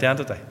culture and my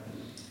identity.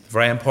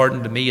 Very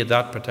important to me at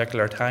that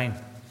particular time.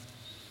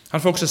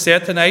 And folks, I say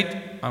it tonight,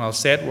 and I'll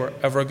say it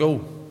wherever I go.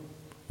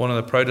 One of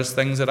the proudest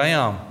things that I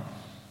am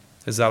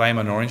is that I'm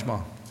an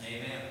Orangeman.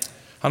 Amen.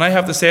 And I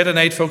have to say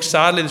tonight, folks,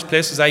 sadly, there's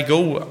places I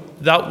go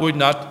that would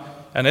not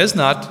and is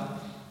not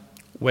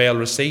well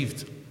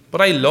received.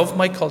 But I love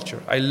my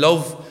culture. I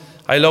love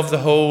the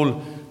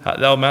whole,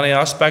 there are many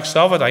aspects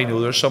of it. I know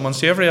there's some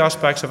unsavory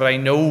aspects of it, I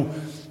know.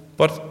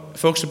 But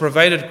folks have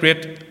provided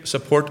great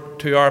support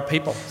to our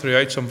people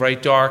throughout some very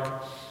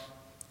dark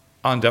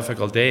and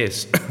difficult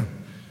days.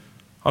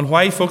 And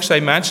why, folks, I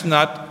mentioned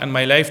that in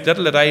my life,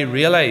 little did I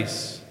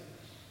realise,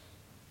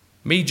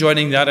 me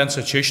joining that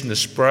institution, the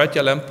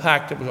spiritual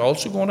impact it was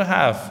also going to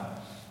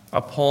have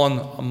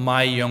upon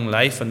my young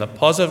life and the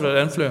positive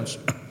influence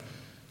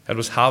it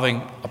was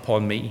having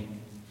upon me.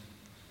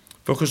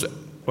 Because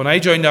when I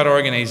joined that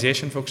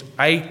organisation, folks,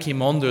 I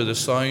came under the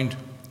sound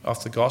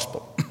of the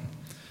gospel.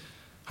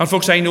 And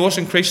folks, I know it's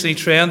increasingly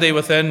trendy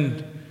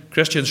within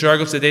Christian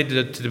circles today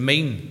to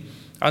demean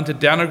and to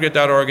denigrate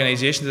that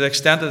organisation to the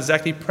extent that there's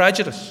actually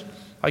prejudice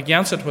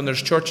against it when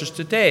there's churches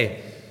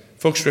today.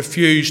 Folks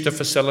refuse to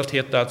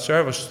facilitate that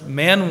service.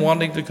 Men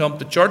wanting to come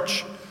to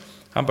church,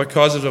 and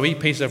because of a wee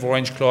piece of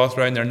orange cloth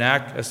around their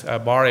neck is a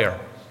barrier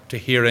to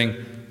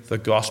hearing the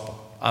gospel.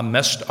 A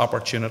missed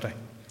opportunity.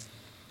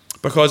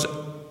 Because,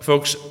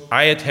 folks,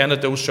 I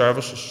attended those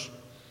services,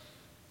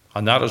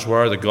 and that is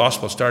where the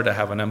gospel started to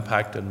have an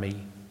impact on me.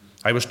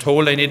 I was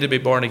told I needed to be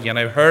born again.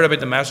 I heard about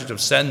the message of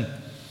sin.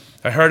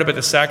 I heard about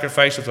the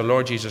sacrifice of the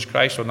Lord Jesus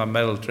Christ on that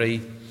middle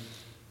tree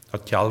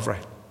at Calvary.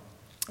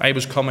 I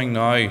was coming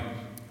now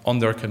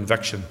under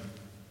conviction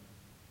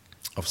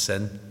of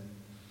sin.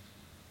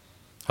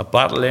 A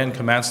battle then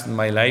commenced in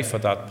my life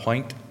at that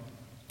point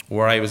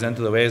where I was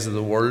into the ways of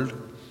the world,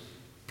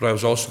 but I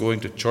was also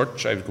going to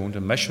church, I was going to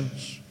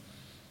missions.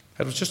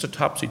 It was just a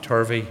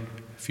topsy-turvy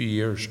few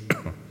years.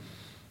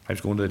 I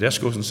was going to the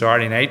discos on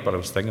Saturday night, but I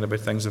was thinking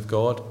about things of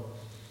God.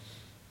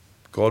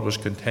 God was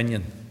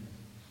continuing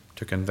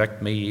to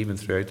convict me even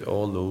throughout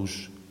all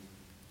those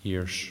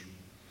years.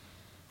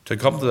 To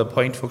come to the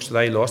point, folks, that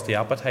I lost the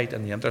appetite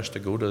and the interest to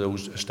go to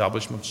those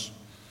establishments.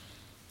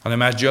 And I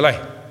met Julie.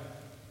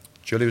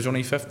 Julie was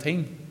only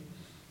 15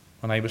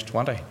 when I was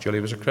 20. Julie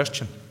was a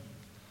Christian.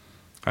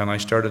 And I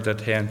started to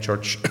attend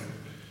church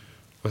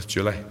with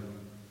Julie.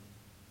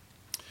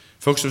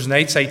 Folks, there was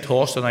nights I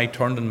tossed and I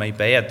turned in my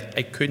bed.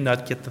 I could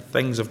not get the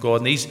things of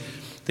God. And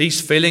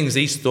these feelings,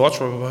 these thoughts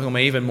were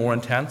becoming even more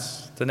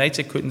intense. The nights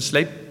I couldn't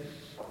sleep,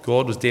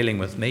 God was dealing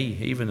with me,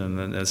 even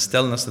in the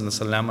stillness and the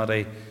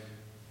solemnity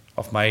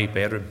of my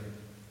bedroom.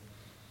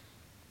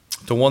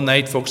 The one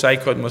night, folks, I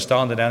couldn't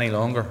withstand it any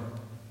longer.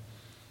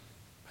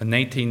 In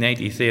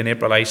 1993, in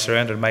April, I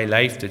surrendered my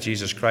life to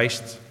Jesus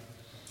Christ,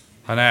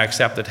 and I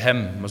accepted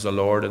Him as the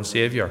Lord and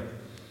Saviour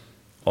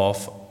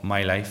of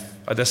my life.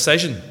 A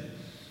decision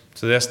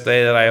to this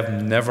day that I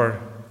have never,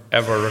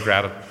 ever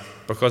regretted.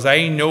 Because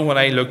I know when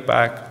I look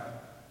back,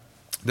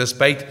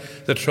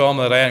 despite the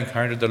trauma that I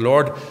encountered, the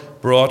Lord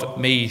brought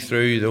me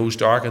through those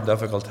dark and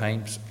difficult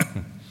times.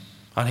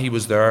 And He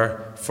was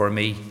there for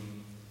me.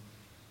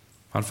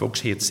 And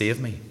folks, He had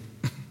saved me.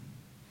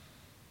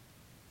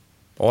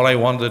 All I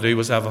wanted to do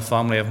was have a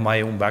family of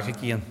my own back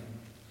again.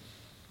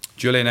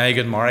 Julie and I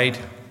got married.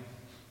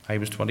 I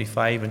was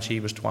 25 and she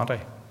was 20.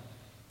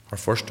 Our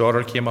first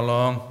daughter came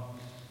along,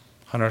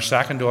 and our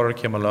second daughter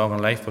came along,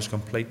 and life was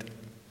complete.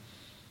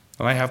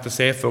 And I have to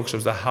say, folks, it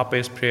was the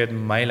happiest period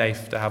in my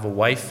life to have a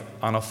wife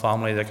and a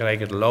family that I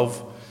could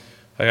love.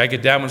 Like I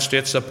could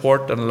demonstrate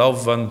support and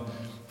love. And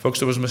folks,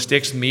 there was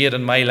mistakes made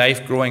in my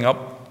life growing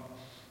up.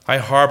 I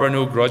harbour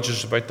no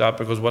grudges about that,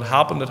 because what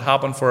happened, it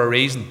happened for a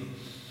reason.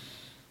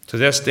 To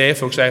this day,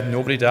 folks, I have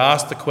nobody to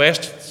ask the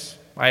questions.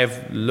 I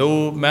have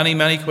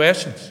many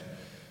questions.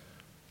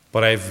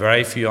 But I have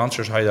very few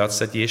answers how that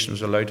situation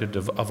was allowed to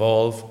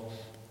evolve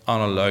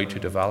and allowed to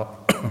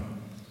develop.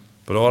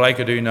 But all I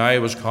could do now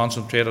was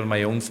concentrate on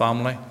my own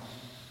family.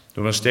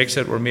 The mistakes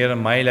that were made in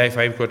my life,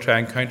 I've got to try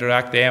and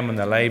counteract them in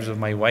the lives of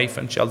my wife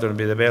and children, and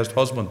be the best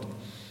husband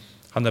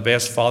and the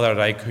best father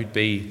that I could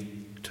be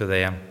to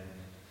them.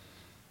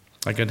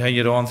 I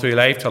continued on through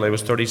life till I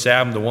was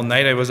 37. The one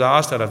night I was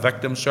asked at a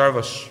victim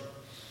service,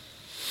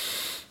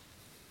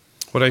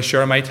 would I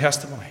share my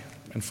testimony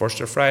in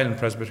Forster Friland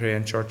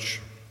Presbyterian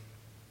Church?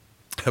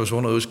 It was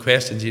one of those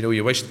questions,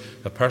 you wish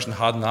the person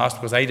hadn't asked,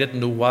 because I didn't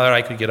know whether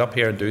I could get up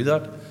here and do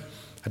that.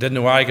 I didn't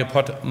know where I could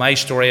put my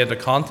story into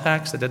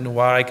context. I didn't know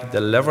where I could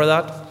deliver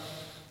that.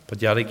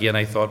 But yet again,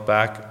 I thought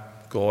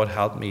back, God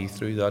helped me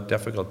through that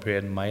difficult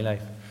period in my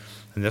life.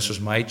 And this was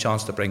my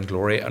chance to bring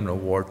glory and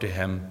reward to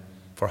Him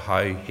for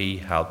how He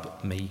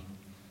helped me.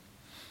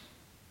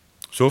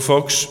 So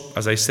folks,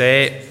 as I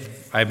say,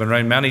 I've been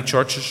around many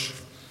churches,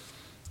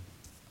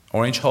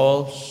 Orange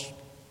Halls,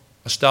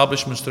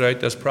 establishments throughout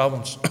this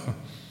province.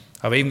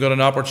 I've even got an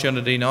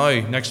opportunity now,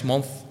 next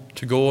month,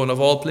 to go, and of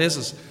all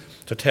places,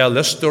 to tell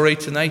this story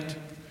tonight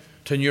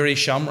to Newry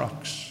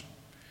Shamrocks.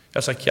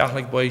 That's a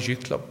Catholic boys'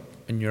 youth club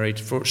in Newry.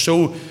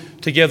 So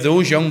to give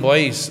those young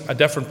boys a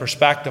different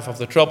perspective of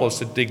the troubles,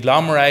 to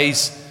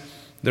deglamorise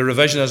the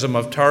revisionism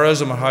of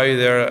terrorism and how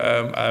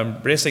they're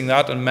embracing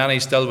that, and many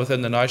still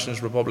within the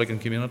nationalist Republican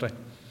community.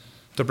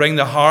 To bring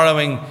the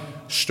harrowing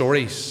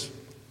stories,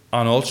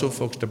 and also,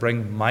 folks, to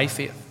bring my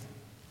faith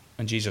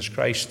in Jesus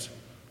Christ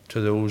to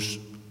those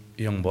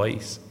young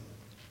boys.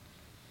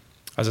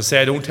 As I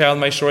say, I don't tell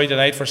my story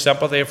tonight for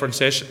sympathy or for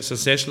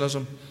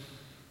sensationalism,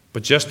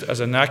 but just as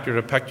an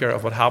accurate picture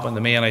of what happened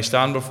to me. And I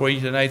stand before you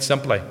tonight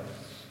simply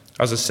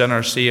as a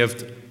sinner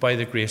saved by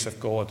the grace of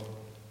God.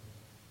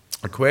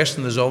 A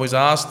question is always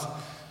asked,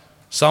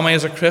 Sammy,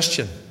 as a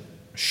Christian,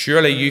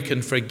 surely you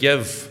can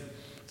forgive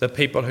the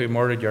people who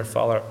murdered your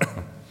father.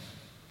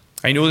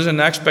 I know there's an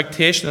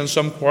expectation in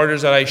some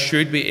quarters that I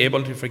should be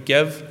able to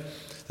forgive.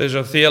 There's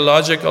a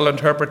theological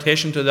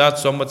interpretation to that.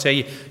 Some would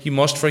say you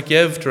must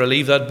forgive to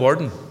relieve that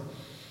burden.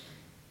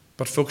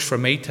 But folks, for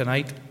me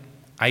tonight,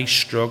 I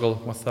struggle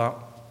with that.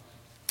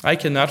 I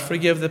cannot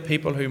forgive the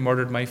people who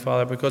murdered my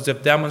father, because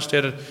they've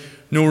demonstrated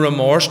no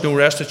remorse, no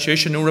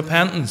restitution, no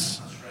repentance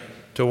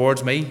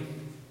towards me.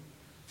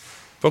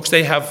 Folks,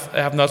 they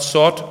have not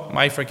sought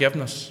my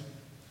forgiveness.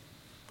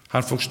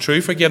 And folks,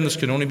 true forgiveness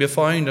can only be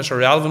found, as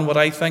irrelevant what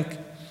I think,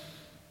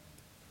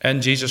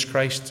 in Jesus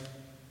Christ.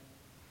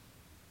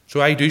 So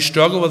I do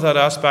struggle with that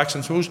aspect,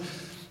 and suppose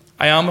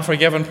I am a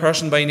forgiven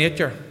person by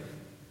nature.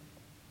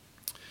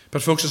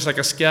 But folks, it's like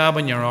a scab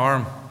on your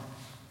arm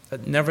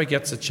that never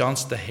gets a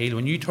chance to heal.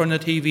 When you turn the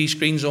TV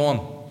screens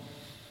on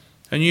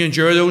and you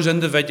endure those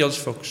individuals,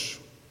 folks,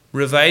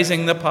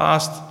 revising the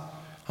past,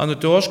 and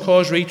it does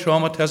cause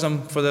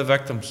re-traumatism for the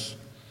victims,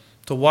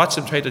 to watch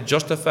them try to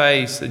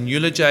justify and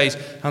eulogise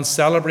and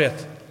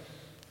celebrate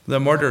the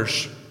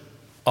murders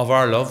of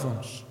our loved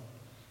ones.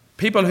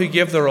 People who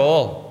give their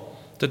all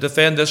to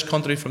defend this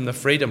country from the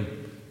freedom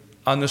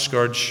and the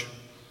scourge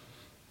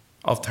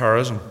of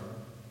terrorism.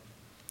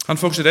 And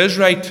folks, it is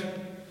right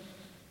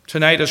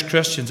tonight as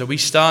Christians that we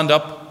stand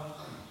up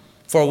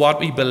for what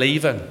we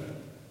believe in.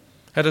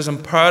 It is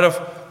imperative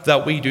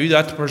that we do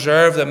that, to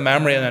preserve the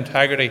memory and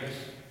integrity,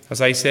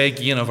 as I say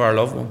again, of our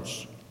loved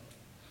ones.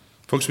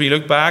 Folks, we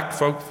look back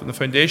from the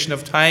foundation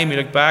of time, we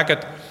look back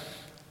at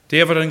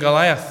David and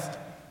Goliath.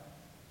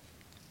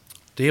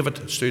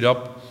 David stood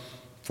up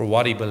for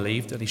what he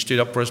believed, and he stood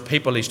up for his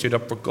people, he stood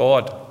up for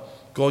God.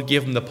 God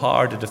gave him the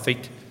power to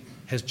defeat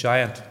his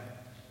giant.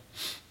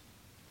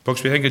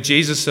 Folks, we think of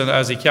Jesus, and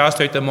as he cast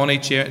out the money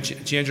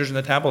changers in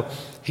the temple,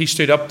 he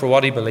stood up for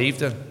what he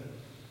believed in.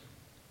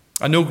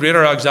 And no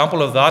greater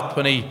example of that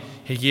when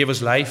he gave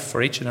his life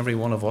for each and every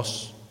one of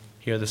us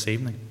here this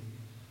evening.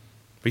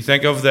 We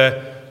think of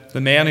the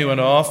men who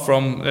went off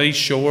from these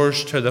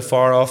shores to the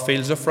far-off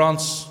fields of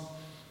France.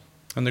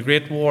 In the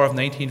Great War of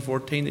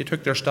 1914, they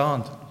took their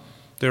stand.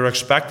 They were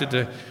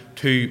expected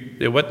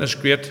to witness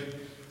great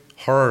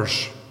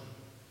horrors,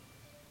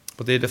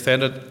 but they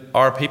defended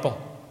our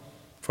people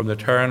from the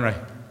tyranny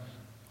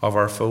of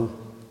our foe.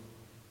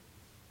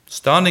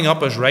 Standing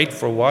up is right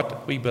for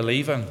what we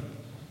believe in.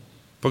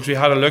 Because we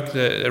had a look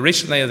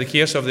recently at the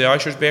case of the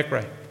Ushers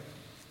Bakery.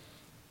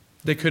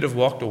 They could have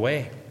walked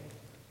away.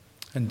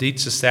 Indeed,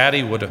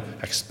 society would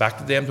have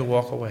expected them to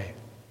walk away.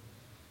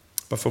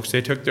 But folks,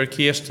 they took their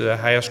case to the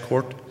highest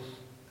court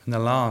in the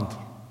land.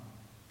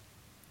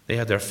 They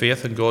had their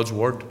faith in God's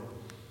word,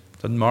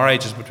 that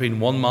marriage is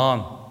between one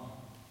man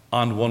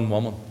and one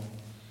woman.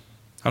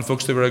 And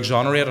folks, they were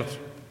exonerated.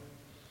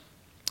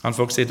 And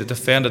folks, they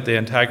defended the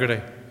integrity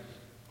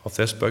of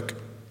this book.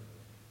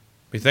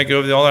 We think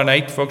of the other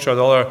night, folks, or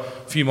the other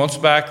few months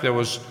back, there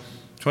was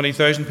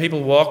 20,000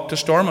 people walked to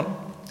Stormont.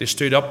 They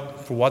stood up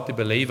for what they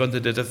believe in, to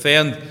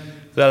defend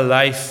the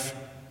life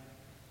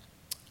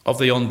of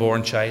the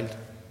unborn child.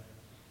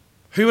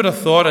 Who would have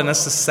thought in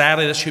this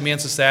society, this humane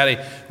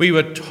society, we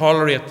would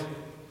tolerate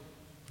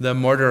the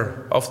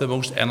murder of the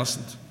most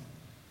innocent?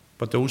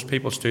 But those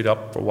people stood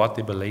up for what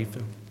they believed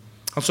in.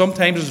 And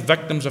sometimes as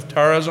victims of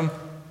terrorism,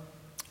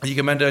 you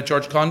come into a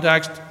church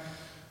context,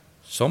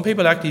 some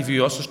people actually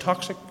view us as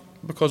toxic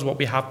because of what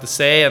we have to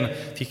say, and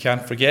if you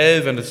can't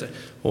forgive, and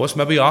it's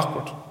maybe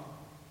awkward.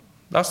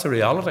 That's the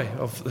reality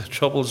of the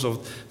troubles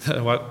of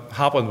what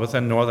happened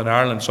within Northern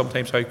Ireland,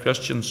 sometimes how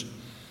Christians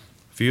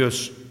view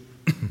us.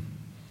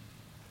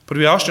 But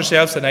we asked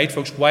ourselves tonight,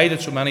 folks, why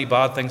did so many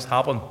bad things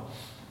happen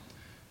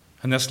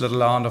in this little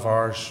land of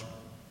ours?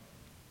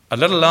 A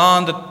little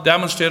land that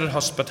demonstrated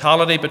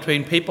hospitality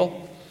between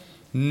people,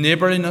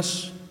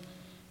 neighbourliness.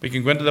 We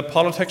can go into the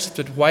politics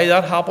of why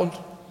that happened.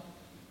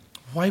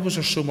 Why was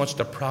there so much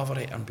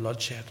depravity and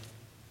bloodshed?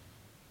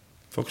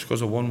 Folks,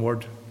 because of one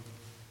word.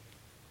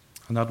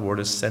 And that word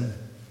is sin.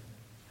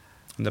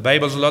 And the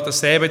Bible has a lot to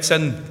say about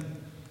sin.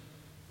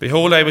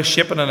 Behold, I was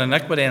shapen in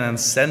iniquity, and in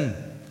sin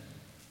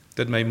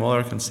did my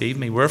mother conceive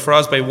me. Wherefore,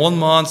 as by one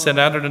man sin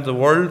entered into the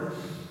world,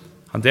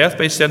 and death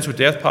by sin, so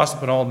death passed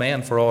upon all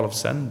men, for all have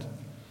sinned.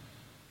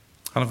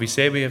 And if we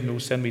say we have no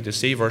sin, we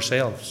deceive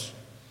ourselves,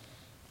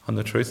 and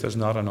the truth is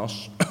not in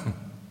us.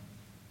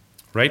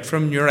 Right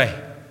from Newry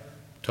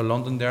to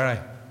Londonderry,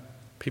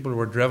 people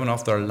were driven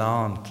off their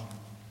land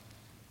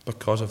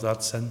because of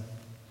that sin.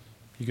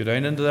 You go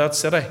down into that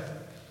city,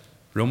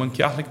 Roman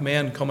Catholic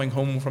men coming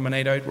home from a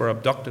night out were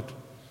abducted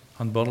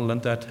and bundled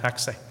into a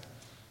taxi.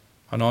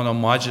 An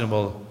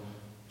unimaginable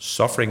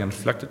suffering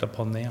inflicted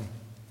upon them.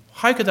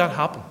 How could that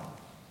happen?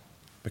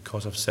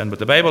 Because of sin. But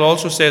the Bible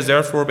also says,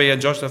 therefore, being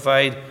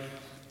justified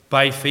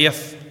by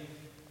faith,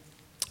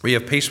 we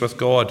have peace with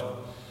God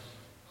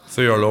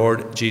through our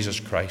Lord Jesus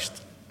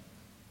Christ.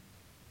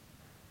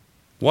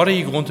 What are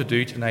you going to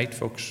do tonight,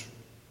 folks,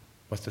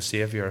 with the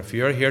Saviour? If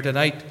you're here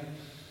tonight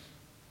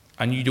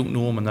and you don't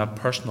know him in that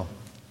personal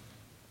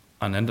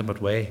and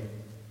intimate way,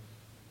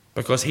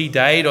 because he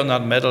died on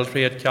that middle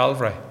tree at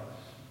Calvary,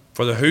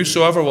 for the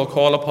whosoever will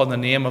call upon the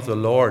name of the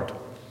Lord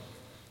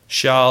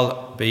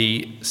shall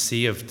be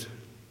saved.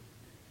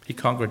 He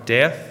conquered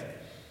death,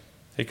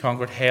 he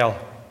conquered hell,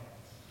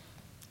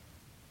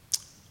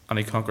 and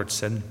he conquered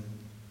sin.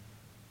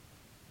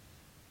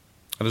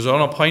 It is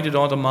unappointed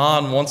unto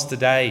man once to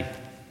die,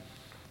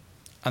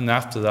 and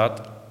after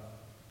that,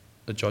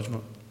 the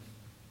judgment.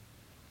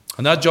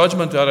 And that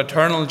judgment, that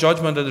eternal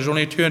judgment, there's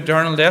only two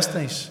eternal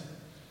destinies.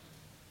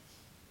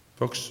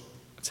 Folks,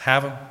 it's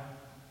heaven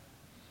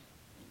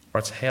or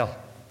it's hell.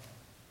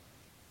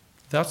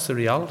 That's the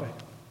reality.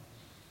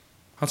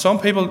 And some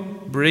people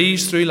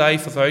breeze through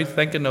life without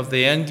thinking of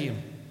the end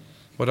game,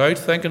 without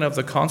thinking of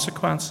the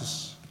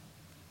consequences.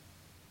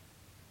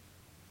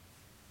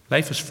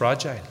 Life is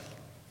fragile.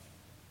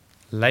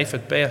 Life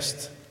at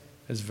best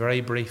is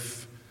very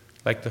brief,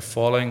 like the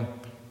falling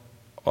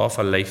of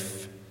a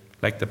leaf,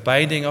 like the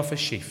binding of a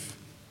sheaf,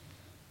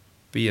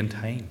 be in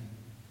time.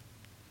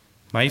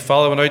 My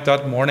father went out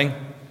that morning. He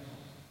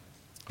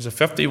was a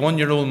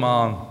 51-year-old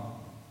man.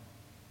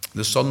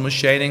 The sun was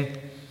shining.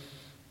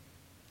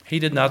 He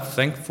did not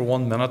think for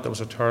 1 minute there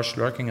was a terrorist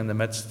lurking in the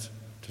midst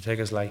to take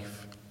his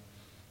life.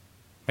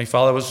 My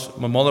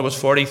mother was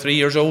 43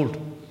 years old.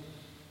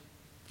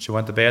 She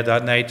went to bed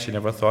that night. She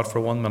never thought for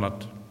 1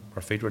 minute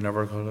her feet were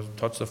never going to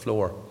touch the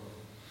floor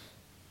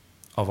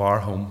of our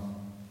home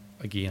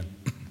again.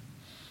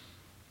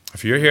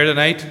 If you're here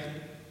tonight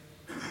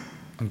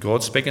and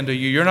God's speaking to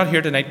you, you're not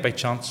here tonight by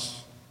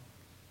chance.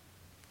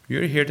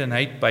 You're here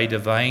tonight by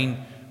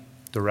divine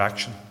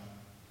direction.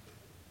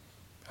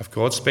 If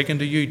God's speaking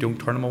to you, don't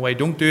turn him away.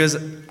 Don't do as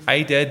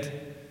I did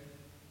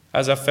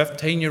as a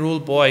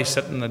 15-year-old boy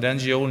sitting in a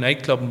dingy old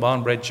nightclub in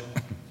Banbridge.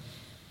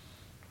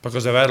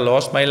 Because if I had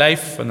lost my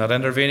life in that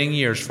intervening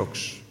years,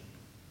 folks,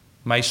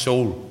 my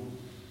soul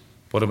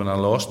would have been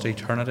lost to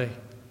eternity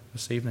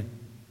this evening.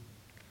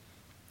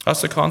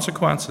 That's the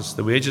consequences.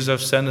 The wages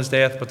of sin is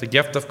death, but the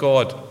gift of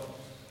God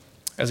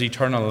is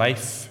eternal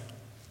life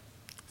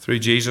through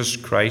Jesus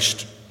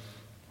Christ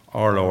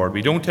our Lord.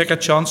 We don't take a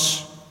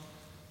chance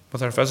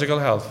with our physical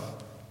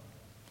health.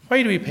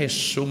 Why do we pay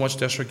so much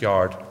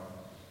disregard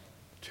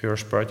to our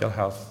spiritual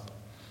health?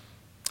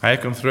 I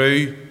have come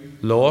through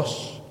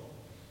loss,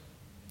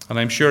 and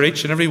I'm sure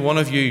each and every one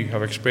of you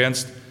have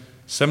experienced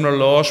similar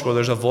loss where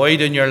there's a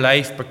void in your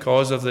life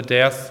because of the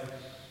death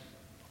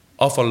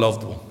of a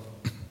loved one.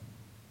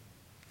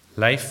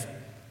 Life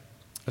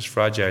is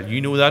fragile. You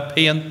know that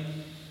pain,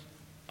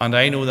 and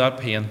I know that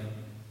pain.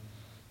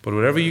 But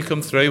whatever you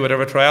come through,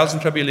 whatever trials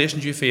and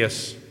tribulations you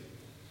face,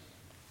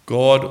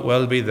 God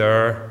will be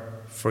there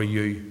for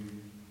you.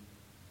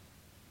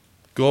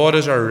 God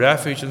is our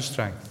refuge and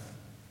strength,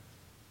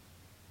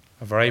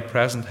 a very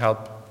present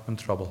help in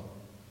trouble.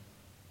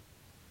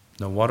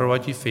 No matter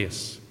what you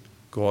face,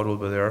 God will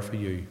be there for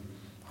you.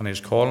 And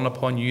He's calling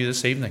upon you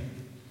this evening,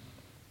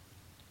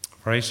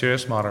 a very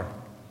serious matter,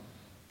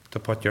 to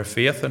put your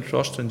faith and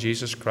trust in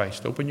Jesus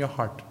Christ. Open your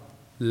heart.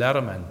 Let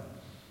Him in.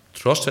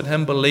 Trust in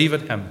Him, believe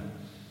in Him,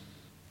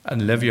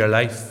 and live your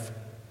life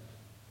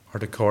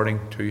according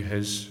to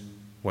His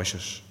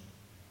wishes.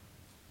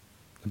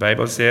 The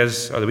Bible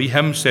says, or the wee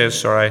hymn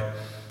says,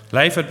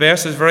 life at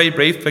best is very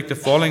brief, like the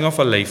falling of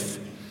a leaf,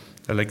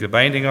 and like the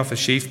binding of a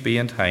sheaf be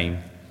in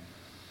time.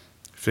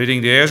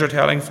 Fleeting days are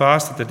telling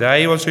fast that the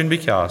die will soon be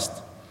cast,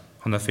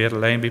 on the fatal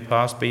line be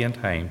passed be in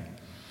time.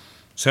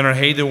 Sinner,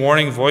 heed the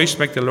warning voice,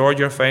 make the Lord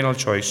your final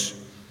choice.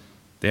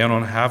 Then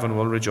on heaven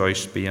will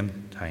rejoice, be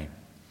in time.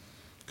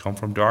 Come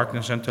from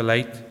darkness into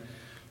light.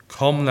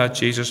 Come, let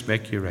Jesus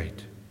make you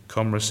right.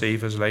 Come,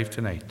 receive His life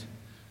tonight.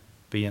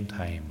 Be in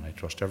time. I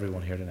trust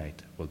everyone here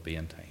tonight will be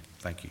in time.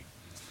 Thank you.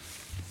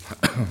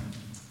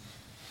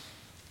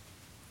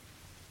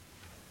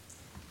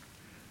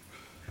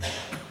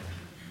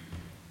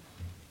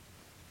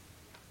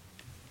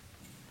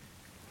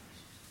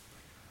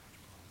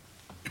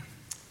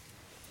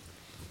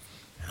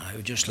 I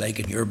would just like,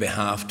 in your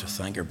behalf, to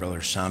thank our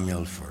brother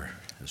Samuel for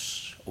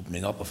his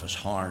opening up of his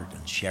heart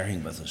and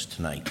sharing with us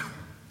tonight.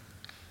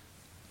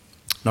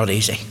 Not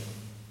easy.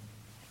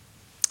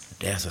 The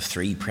death of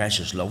 3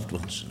 precious loved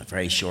ones in a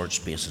very short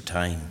space of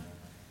time.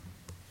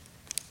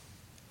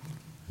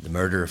 The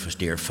murder of his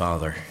dear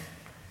father.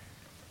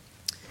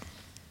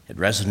 It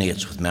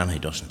resonates with many,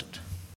 doesn't it?